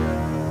Bible,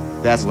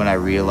 that's when I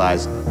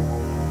realized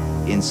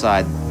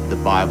inside the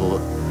Bible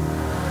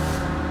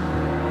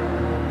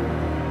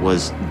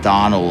was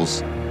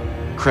Donald's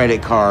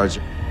credit cards,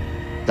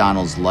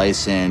 Donald's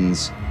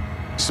license,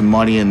 some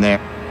money in there,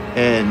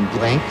 and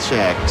blank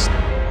checks.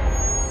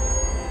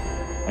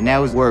 And that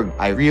was where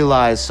I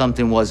realized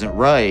something wasn't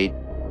right.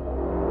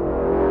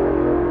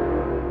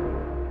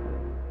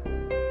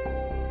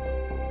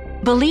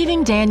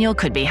 Believing Daniel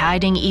could be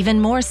hiding even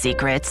more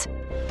secrets,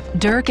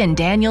 Dirk and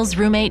Daniel's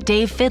roommate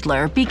Dave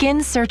Fiddler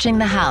begin searching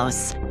the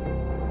house.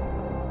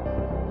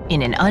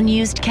 In an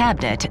unused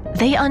cabinet,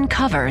 they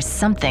uncover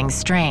something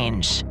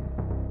strange.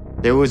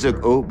 There was an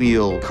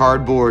oatmeal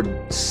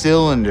cardboard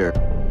cylinder,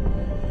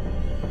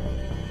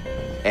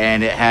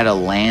 and it had a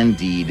land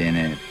deed in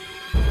it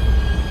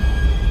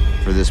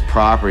for this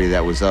property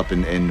that was up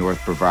in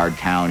North Brevard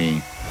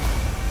County.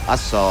 I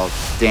saw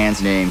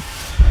Dan's name.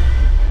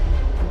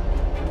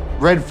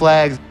 Red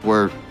flags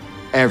were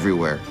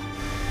everywhere.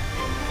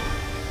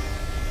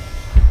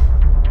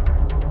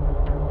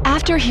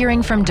 After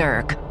hearing from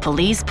Dirk,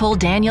 police pull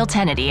Daniel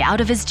Tennedy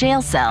out of his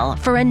jail cell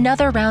for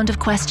another round of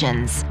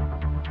questions.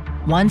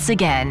 Once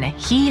again,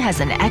 he has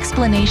an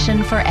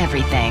explanation for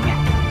everything.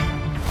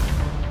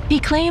 He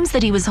claims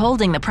that he was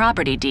holding the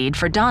property deed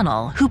for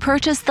Donald, who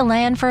purchased the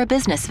land for a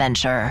business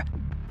venture.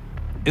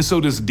 And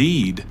so this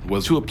deed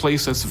was to a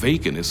place that's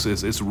vacant.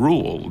 It's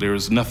rural.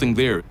 There's nothing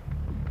there.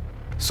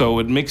 So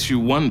it makes you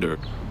wonder,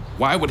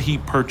 why would he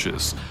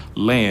purchase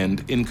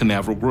land in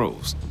Canaveral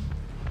Groves?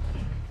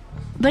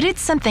 But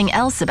it's something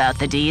else about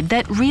the deed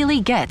that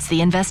really gets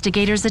the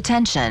investigators'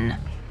 attention.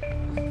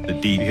 The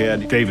deed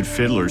had David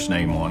Fiddler's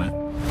name on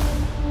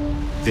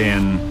it.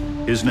 Then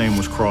his name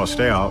was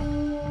crossed out,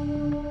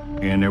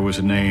 and there was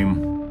a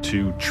name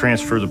to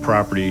transfer the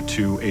property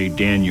to a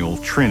Daniel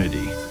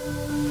Trinity.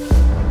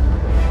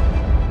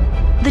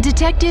 The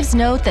detectives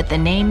note that the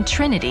name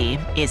Trinity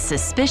is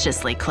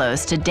suspiciously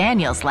close to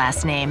Daniel's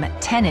last name,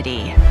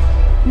 Tennedy.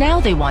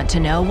 Now they want to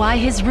know why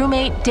his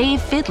roommate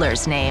Dave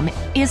Fiddler's name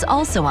is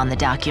also on the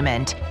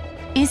document.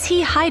 Is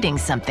he hiding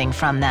something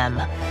from them?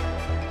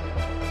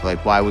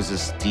 Like, why was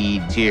this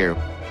deed here?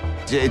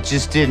 It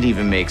just didn't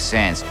even make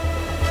sense.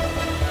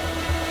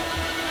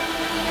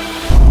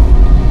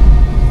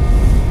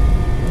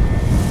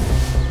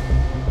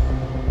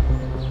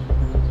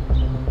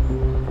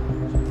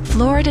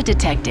 Florida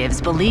detectives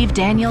believe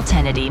Daniel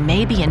Tennedy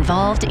may be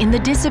involved in the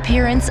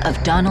disappearance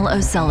of Donald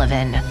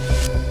O'Sullivan.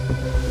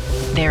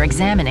 They're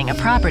examining a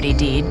property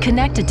deed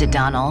connected to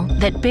Donald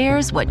that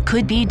bears what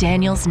could be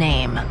Daniel's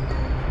name.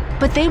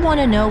 But they want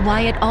to know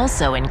why it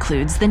also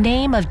includes the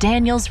name of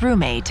Daniel's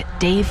roommate,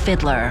 Dave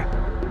Fiddler.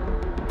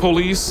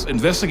 Police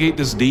investigate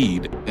this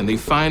deed, and they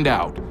find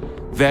out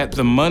that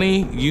the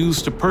money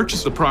used to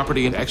purchase the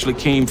property actually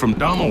came from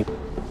Donald.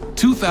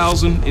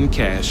 $2,000 in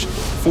cash,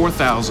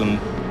 $4,000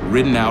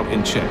 written out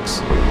in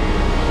checks.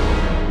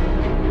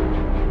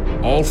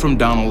 All from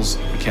Donald's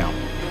account.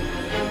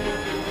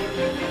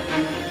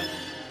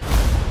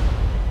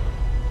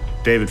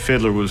 David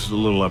Fiddler was a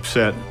little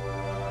upset.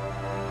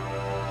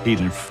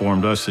 He'd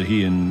informed us that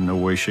he in no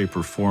way, shape,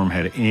 or form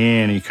had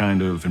any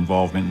kind of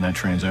involvement in that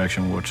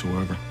transaction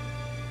whatsoever.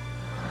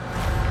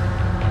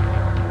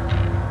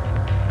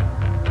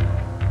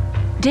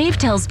 Dave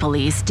tells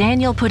police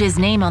Daniel put his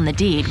name on the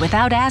deed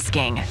without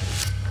asking,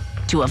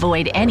 to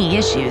avoid any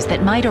issues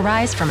that might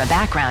arise from a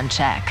background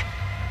check.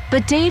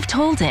 But Dave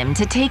told him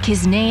to take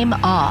his name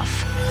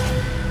off.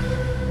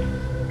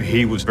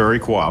 He was very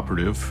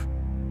cooperative,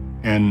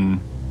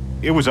 and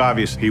it was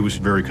obvious he was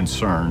very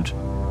concerned.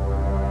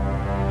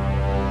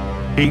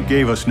 He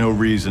gave us no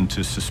reason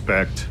to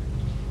suspect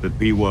that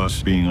he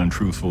was being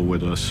untruthful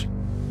with us.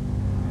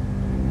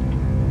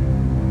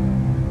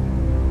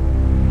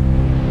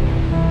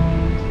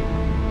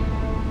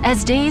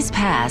 As days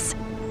pass,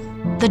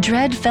 the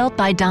dread felt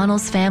by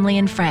Donald's family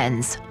and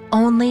friends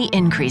only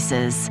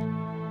increases.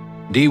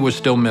 Dee was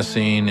still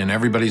missing, and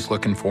everybody's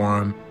looking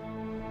for him.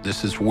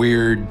 This is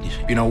weird.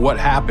 You know, what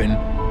happened?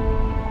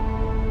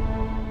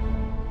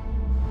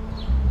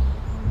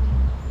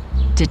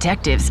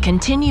 Detectives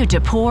continue to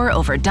pore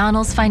over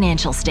Donald's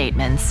financial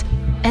statements,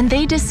 and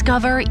they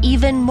discover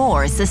even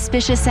more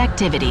suspicious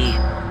activity.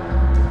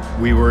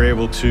 We were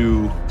able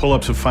to pull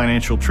up some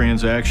financial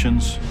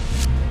transactions.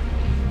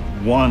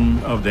 One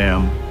of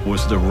them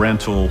was the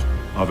rental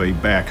of a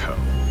backhoe.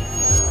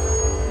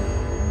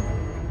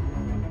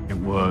 It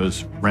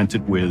was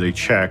rented with a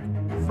check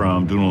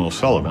from Donald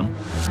O'Sullivan,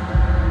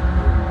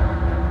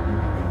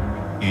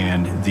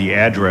 and the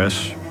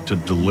address to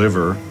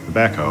deliver the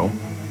backhoe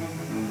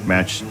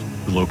matched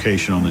the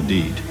location on the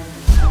deed.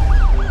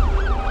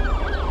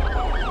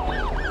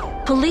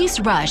 Police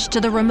rush to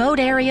the remote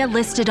area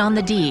listed on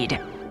the deed.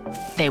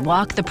 They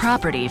walk the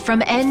property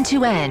from end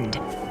to end.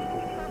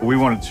 We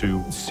wanted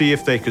to see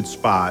if they could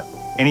spot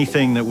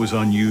anything that was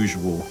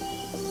unusual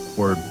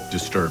or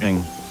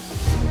disturbing.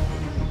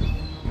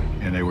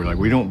 And they were like,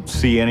 we don't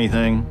see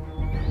anything.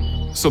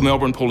 So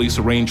Melbourne police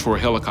arranged for a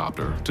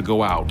helicopter to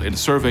go out and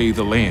survey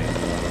the land.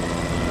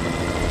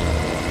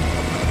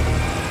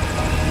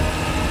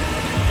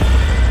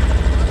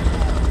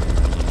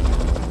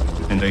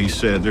 And they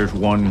said there's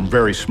one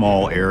very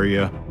small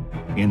area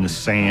in the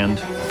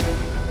sand.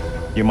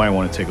 You might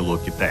want to take a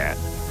look at that.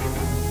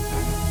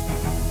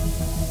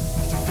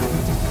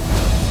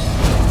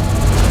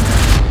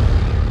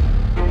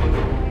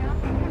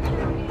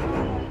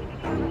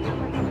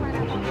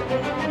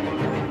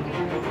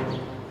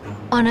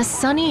 On a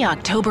sunny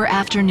October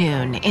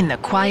afternoon in the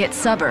quiet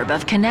suburb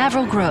of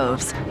Canaveral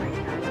Groves,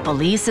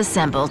 police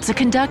assemble to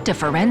conduct a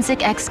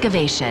forensic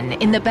excavation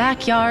in the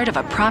backyard of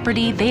a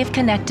property they've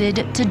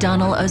connected to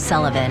Donald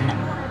O'Sullivan.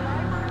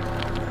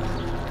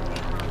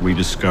 We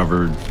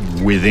discovered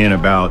within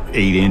about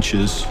 8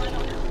 inches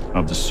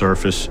of the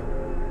surface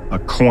a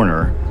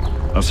corner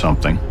of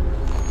something.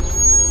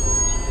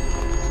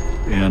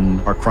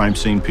 And our crime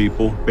scene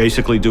people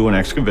basically do an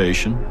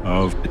excavation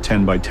of a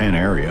 10 by 10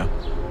 area.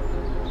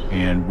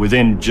 And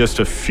within just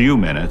a few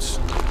minutes,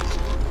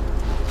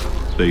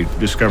 they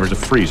discovered a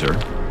freezer.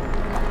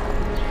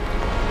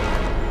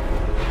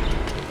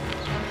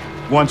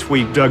 Once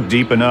we dug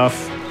deep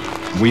enough,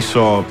 we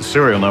saw the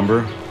serial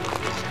number,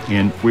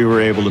 and we were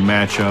able to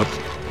match up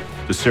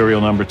the serial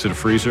number to the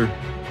freezer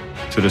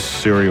to the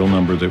serial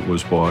number that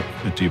was bought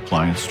at the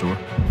appliance store.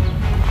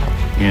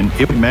 And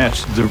it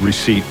matched the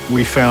receipt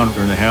we found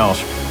in the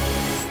house.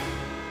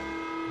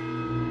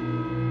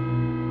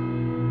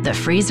 The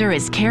freezer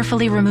is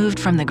carefully removed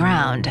from the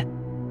ground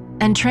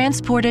and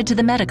transported to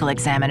the medical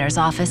examiner's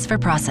office for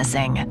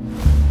processing.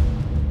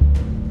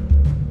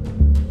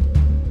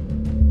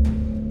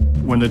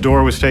 When the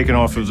door was taken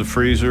off of the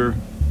freezer,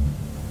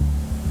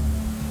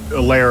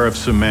 a layer of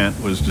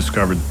cement was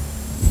discovered.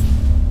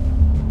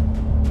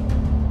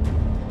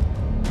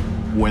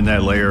 When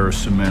that layer of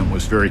cement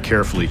was very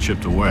carefully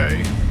chipped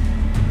away,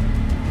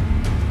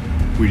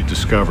 we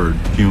discovered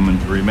human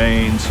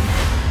remains.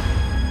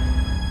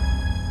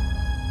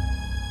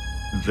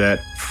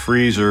 That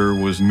freezer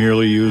was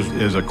merely used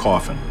as a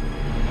coffin.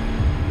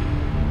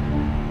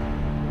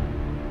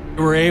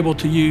 We were able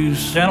to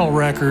use dental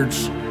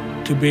records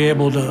to be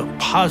able to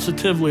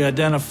positively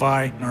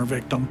identify our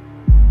victim,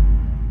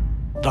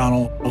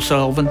 Donald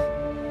O'Sullivan.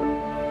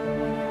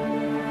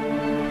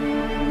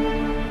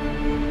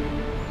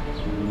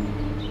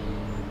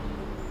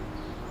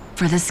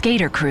 For the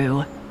skater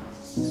crew,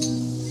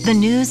 the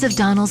news of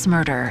Donald's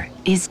murder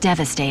is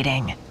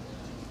devastating.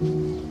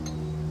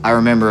 I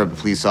remember a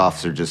police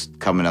officer just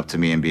coming up to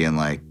me and being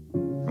like,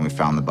 "We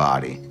found the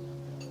body."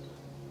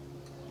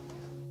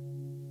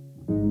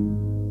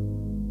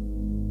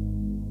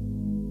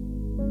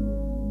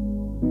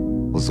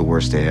 It was the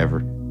worst day ever.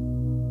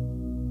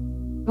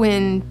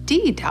 When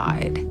Dee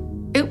died,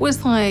 it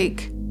was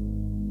like,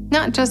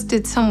 not just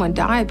did someone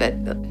die, but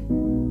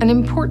an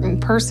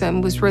important person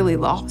was really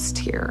lost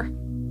here.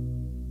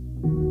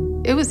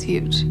 It was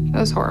huge. It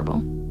was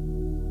horrible.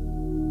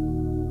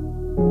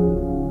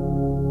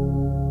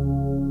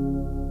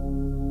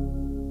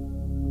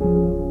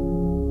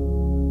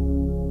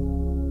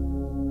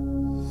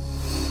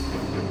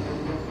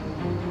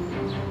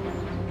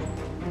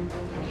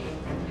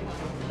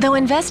 Though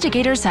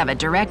investigators have a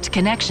direct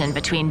connection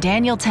between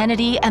Daniel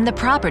Tennedy and the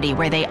property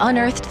where they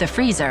unearthed the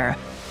freezer,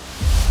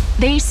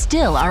 they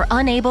still are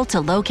unable to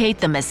locate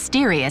the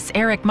mysterious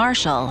Eric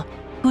Marshall,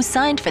 who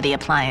signed for the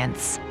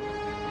appliance.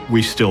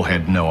 We still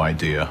had no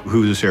idea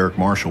who this Eric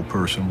Marshall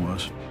person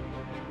was.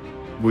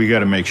 We got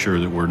to make sure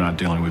that we're not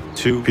dealing with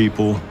two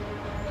people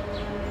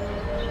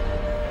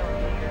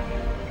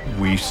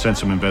We sent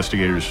some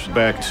investigators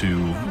back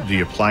to the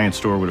appliance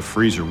store where the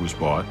freezer was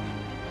bought.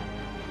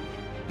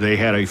 They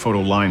had a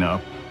photo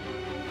lineup.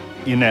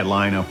 In that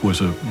lineup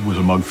was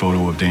a mug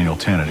photo of Daniel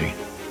Tennedy.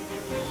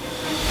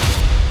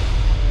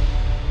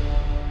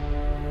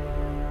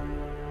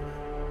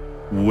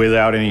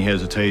 Without any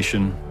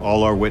hesitation,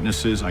 all our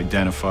witnesses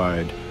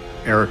identified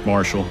Eric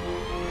Marshall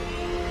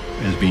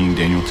as being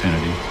Daniel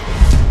Tennedy.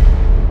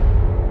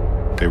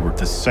 They were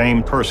the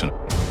same person.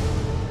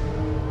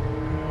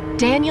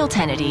 Daniel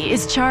Tennedy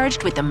is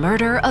charged with the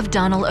murder of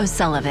Donald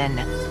O'Sullivan.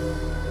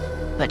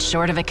 But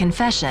short of a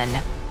confession,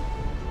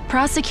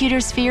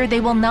 prosecutors fear they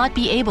will not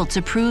be able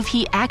to prove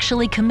he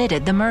actually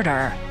committed the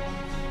murder.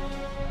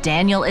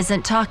 Daniel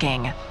isn't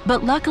talking,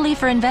 but luckily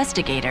for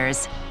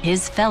investigators,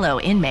 his fellow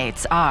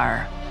inmates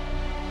are.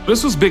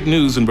 This was big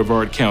news in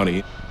Brevard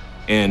County,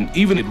 and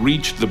even it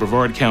reached the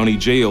Brevard County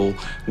Jail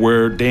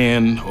where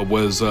Dan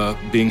was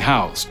being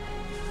housed.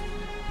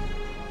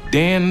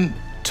 Dan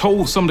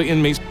told some of the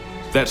inmates,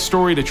 that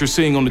story that you're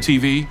seeing on the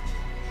TV,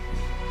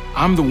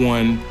 I'm the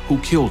one who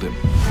killed him.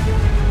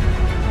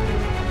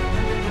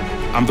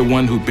 I'm the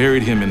one who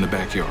buried him in the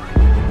backyard.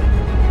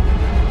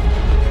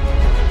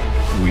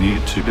 We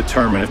needed to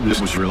determine if this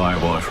was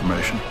reliable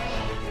information.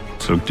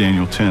 So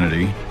Daniel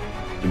Tennedy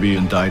to be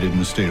indicted in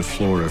the state of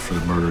Florida for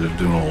the murder of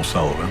Donald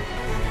O'Sullivan.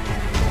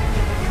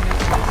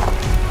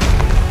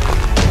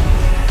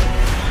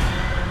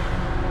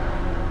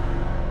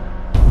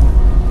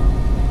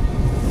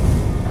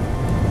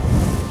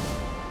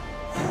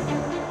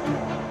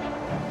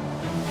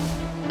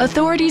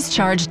 Authorities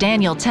charge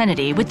Daniel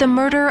Tennedy with the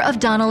murder of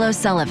Donald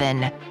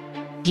O'Sullivan.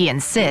 He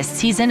insists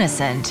he's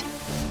innocent.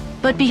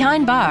 But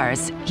behind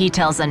bars, he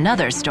tells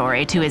another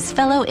story to his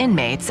fellow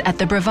inmates at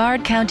the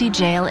Brevard County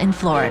Jail in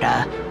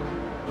Florida.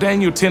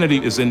 Daniel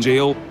Tennedy is in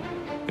jail,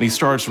 and he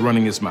starts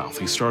running his mouth.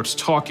 He starts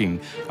talking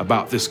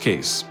about this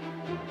case.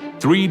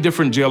 3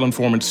 different jail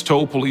informants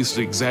told police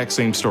the exact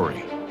same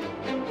story.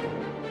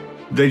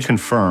 They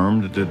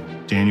confirmed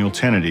that Daniel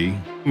Tennedy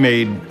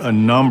made a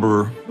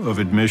number of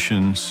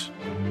admissions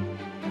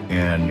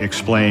and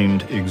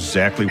explained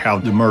exactly how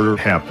the murder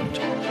happened.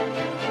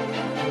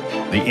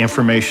 The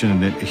information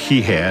that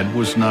he had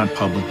was not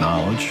public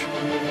knowledge.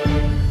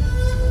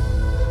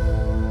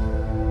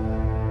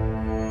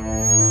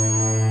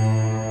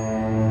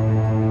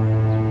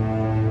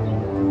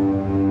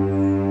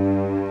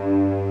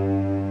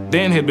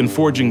 Dan had been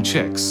forging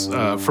checks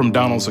from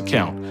Donald's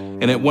account,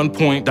 and at one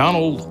point,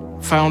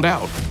 Donald found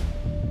out.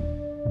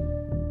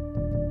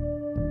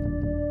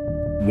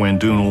 When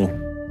Donald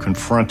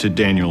confronted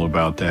Daniel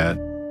about that,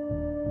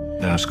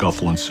 then a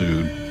scuffle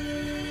ensued,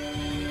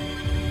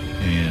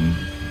 and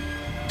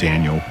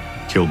Daniel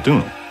killed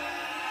Donald.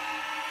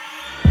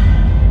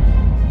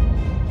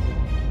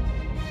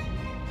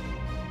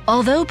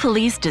 Although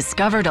police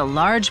discovered a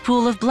large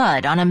pool of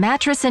blood on a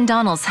mattress in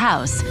Donald's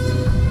house,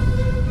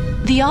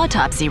 the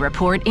autopsy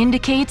report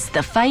indicates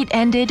the fight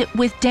ended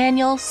with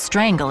Daniel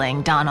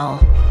strangling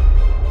Donald.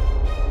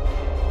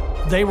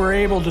 They were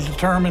able to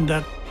determine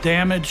that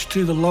damage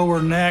to the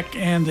lower neck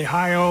and the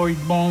hyoid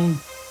bone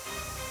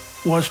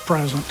was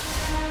present.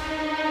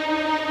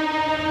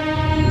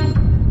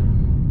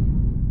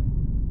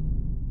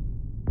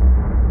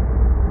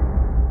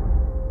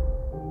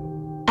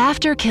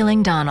 After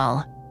killing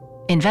Donald,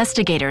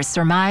 investigators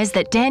surmise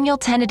that Daniel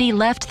Tennedy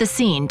left the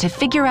scene to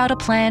figure out a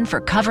plan for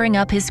covering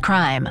up his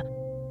crime,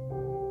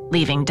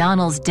 leaving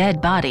Donald's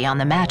dead body on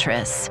the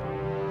mattress.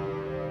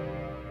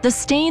 The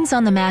stains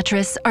on the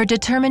mattress are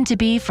determined to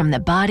be from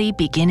the body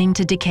beginning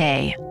to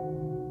decay.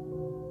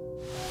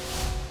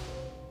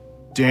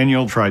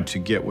 Daniel tried to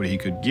get what he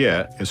could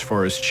get as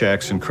far as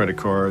checks and credit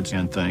cards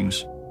and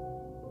things.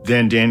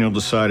 Then Daniel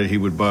decided he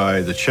would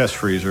buy the chest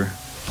freezer.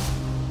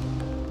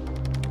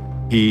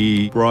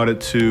 He brought it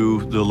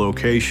to the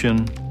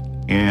location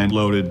and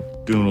loaded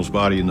Donald's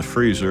body in the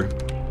freezer.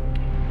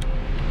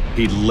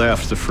 He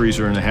left the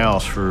freezer in the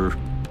house for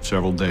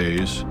several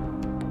days.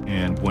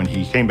 And when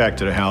he came back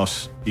to the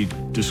house, he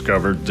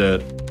discovered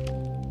that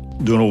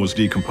Donald was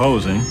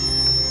decomposing.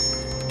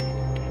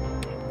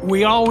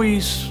 We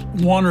always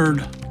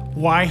wondered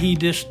why he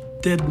just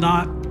did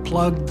not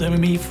plug the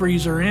meat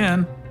freezer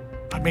in.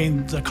 I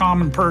mean, the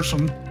common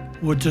person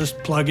would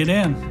just plug it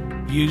in,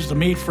 use the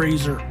meat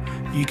freezer.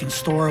 You can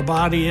store a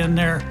body in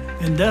there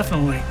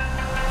indefinitely.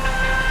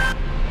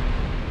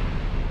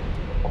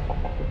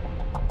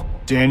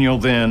 Daniel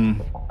then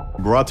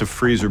brought the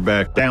freezer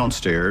back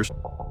downstairs.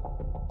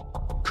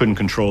 Couldn't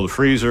control the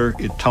freezer.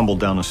 It tumbled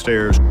down the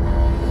stairs,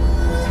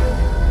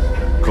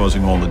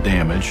 causing all the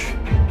damage.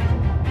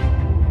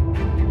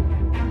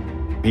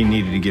 He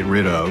needed to get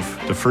rid of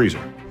the freezer.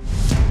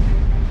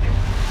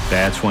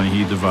 That's when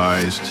he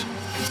devised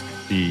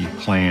the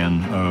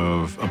plan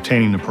of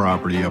obtaining the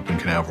property up in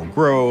Canaveral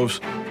Groves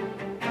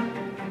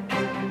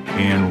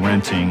and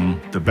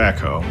renting the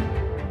backhoe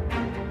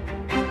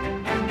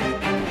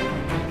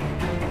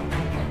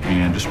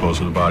and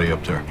dispose of the body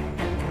up there.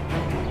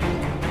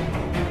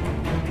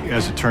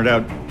 As it turned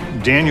out,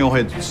 Daniel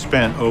had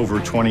spent over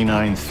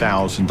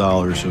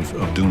 $29,000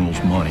 of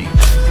Donald's money.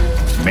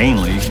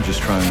 mainly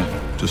just trying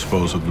to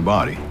dispose of the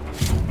body.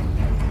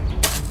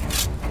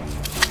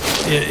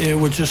 It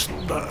was just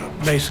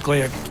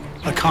basically a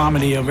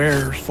comedy of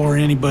errors for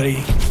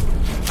anybody,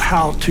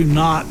 how to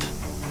not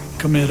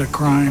commit a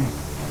crime.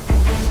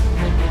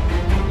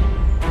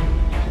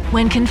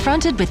 When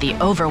confronted with the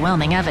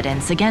overwhelming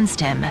evidence against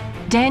him,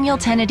 Daniel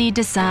Tennedy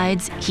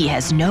decides he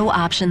has no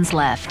options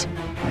left.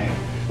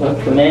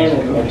 Look, the man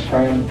was my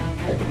friend.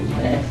 It was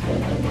an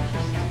accident.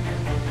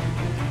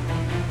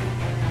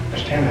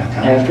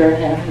 After it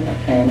happened, I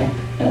panicked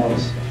and I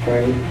was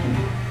afraid.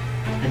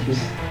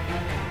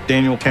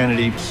 Daniel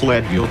Kennedy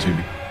pled guilty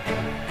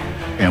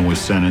and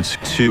was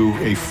sentenced to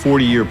a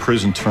 40-year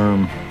prison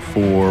term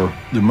for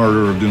the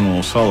murder of Donald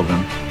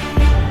O'Sullivan.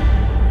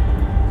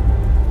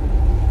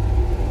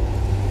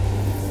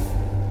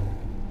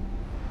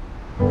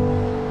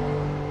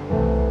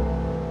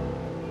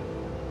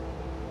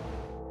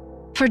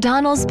 For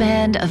Donald's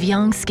band of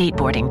young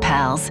skateboarding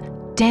pals,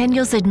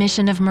 Daniel's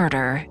admission of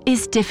murder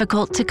is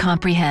difficult to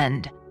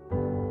comprehend.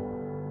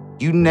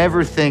 You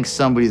never think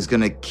somebody's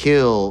gonna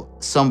kill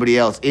somebody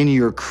else in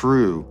your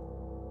crew,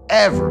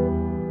 ever.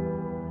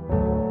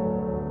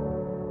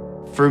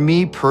 For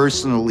me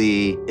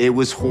personally, it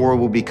was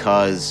horrible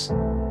because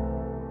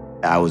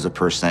I was a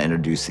person that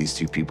introduced these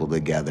two people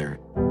together.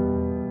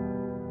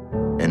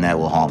 And that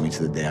will haunt me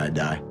to the day I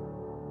die.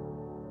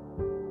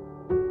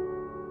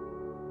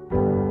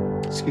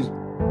 Excuse me.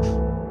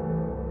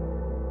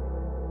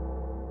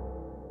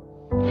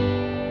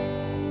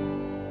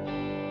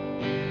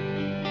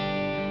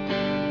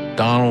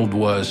 Donald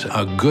was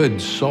a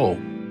good soul,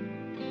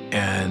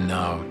 and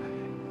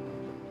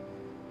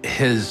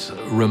his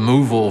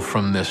removal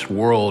from this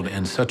world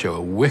in such a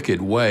wicked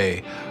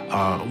way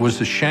was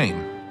a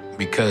shame,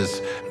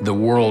 because the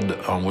world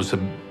was a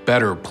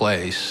better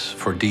place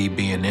for Dee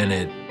being in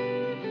it.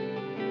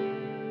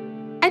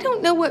 I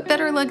don't know what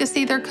better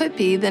legacy there could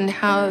be than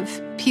have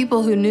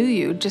people who knew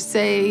you just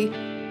say,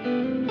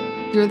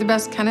 you're the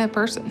best kind of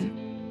person.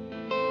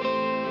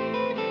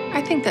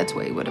 I think that's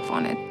what he would have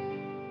wanted.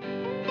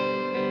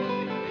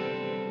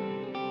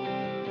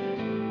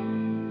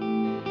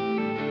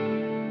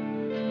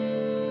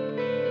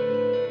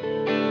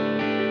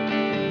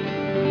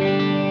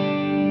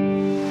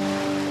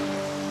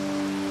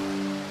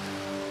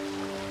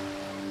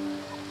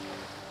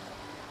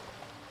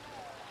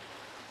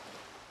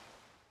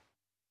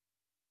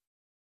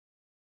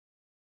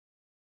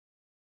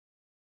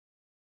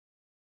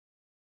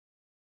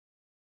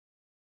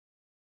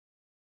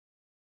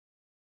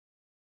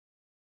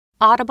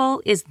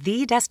 Audible is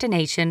the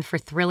destination for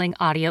thrilling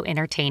audio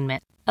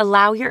entertainment.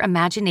 Allow your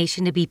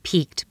imagination to be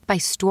piqued by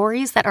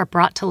stories that are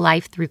brought to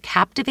life through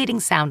captivating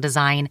sound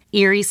design,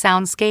 eerie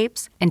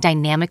soundscapes, and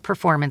dynamic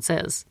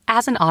performances.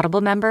 As an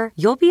Audible member,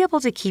 you'll be able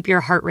to keep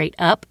your heart rate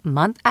up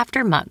month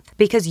after month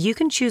because you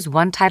can choose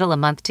one title a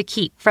month to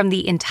keep from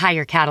the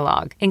entire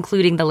catalog,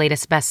 including the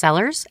latest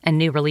bestsellers and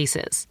new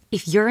releases.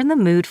 If you're in the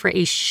mood for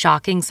a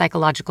shocking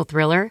psychological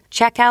thriller,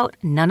 check out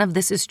None of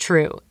This Is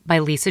True by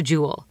Lisa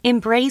Jewell.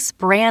 Embrace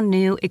brand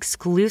new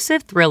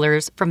exclusive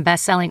thrillers from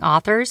best-selling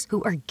authors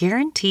who are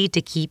guaranteed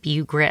to keep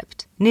you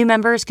gripped. New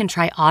members can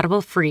try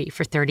Audible free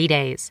for 30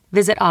 days.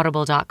 Visit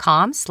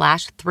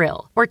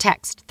audible.com/thrill or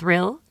text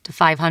thrill to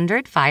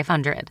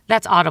 500-500.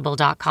 That's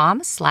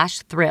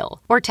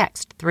audible.com/thrill or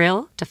text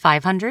thrill to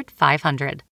 500-500.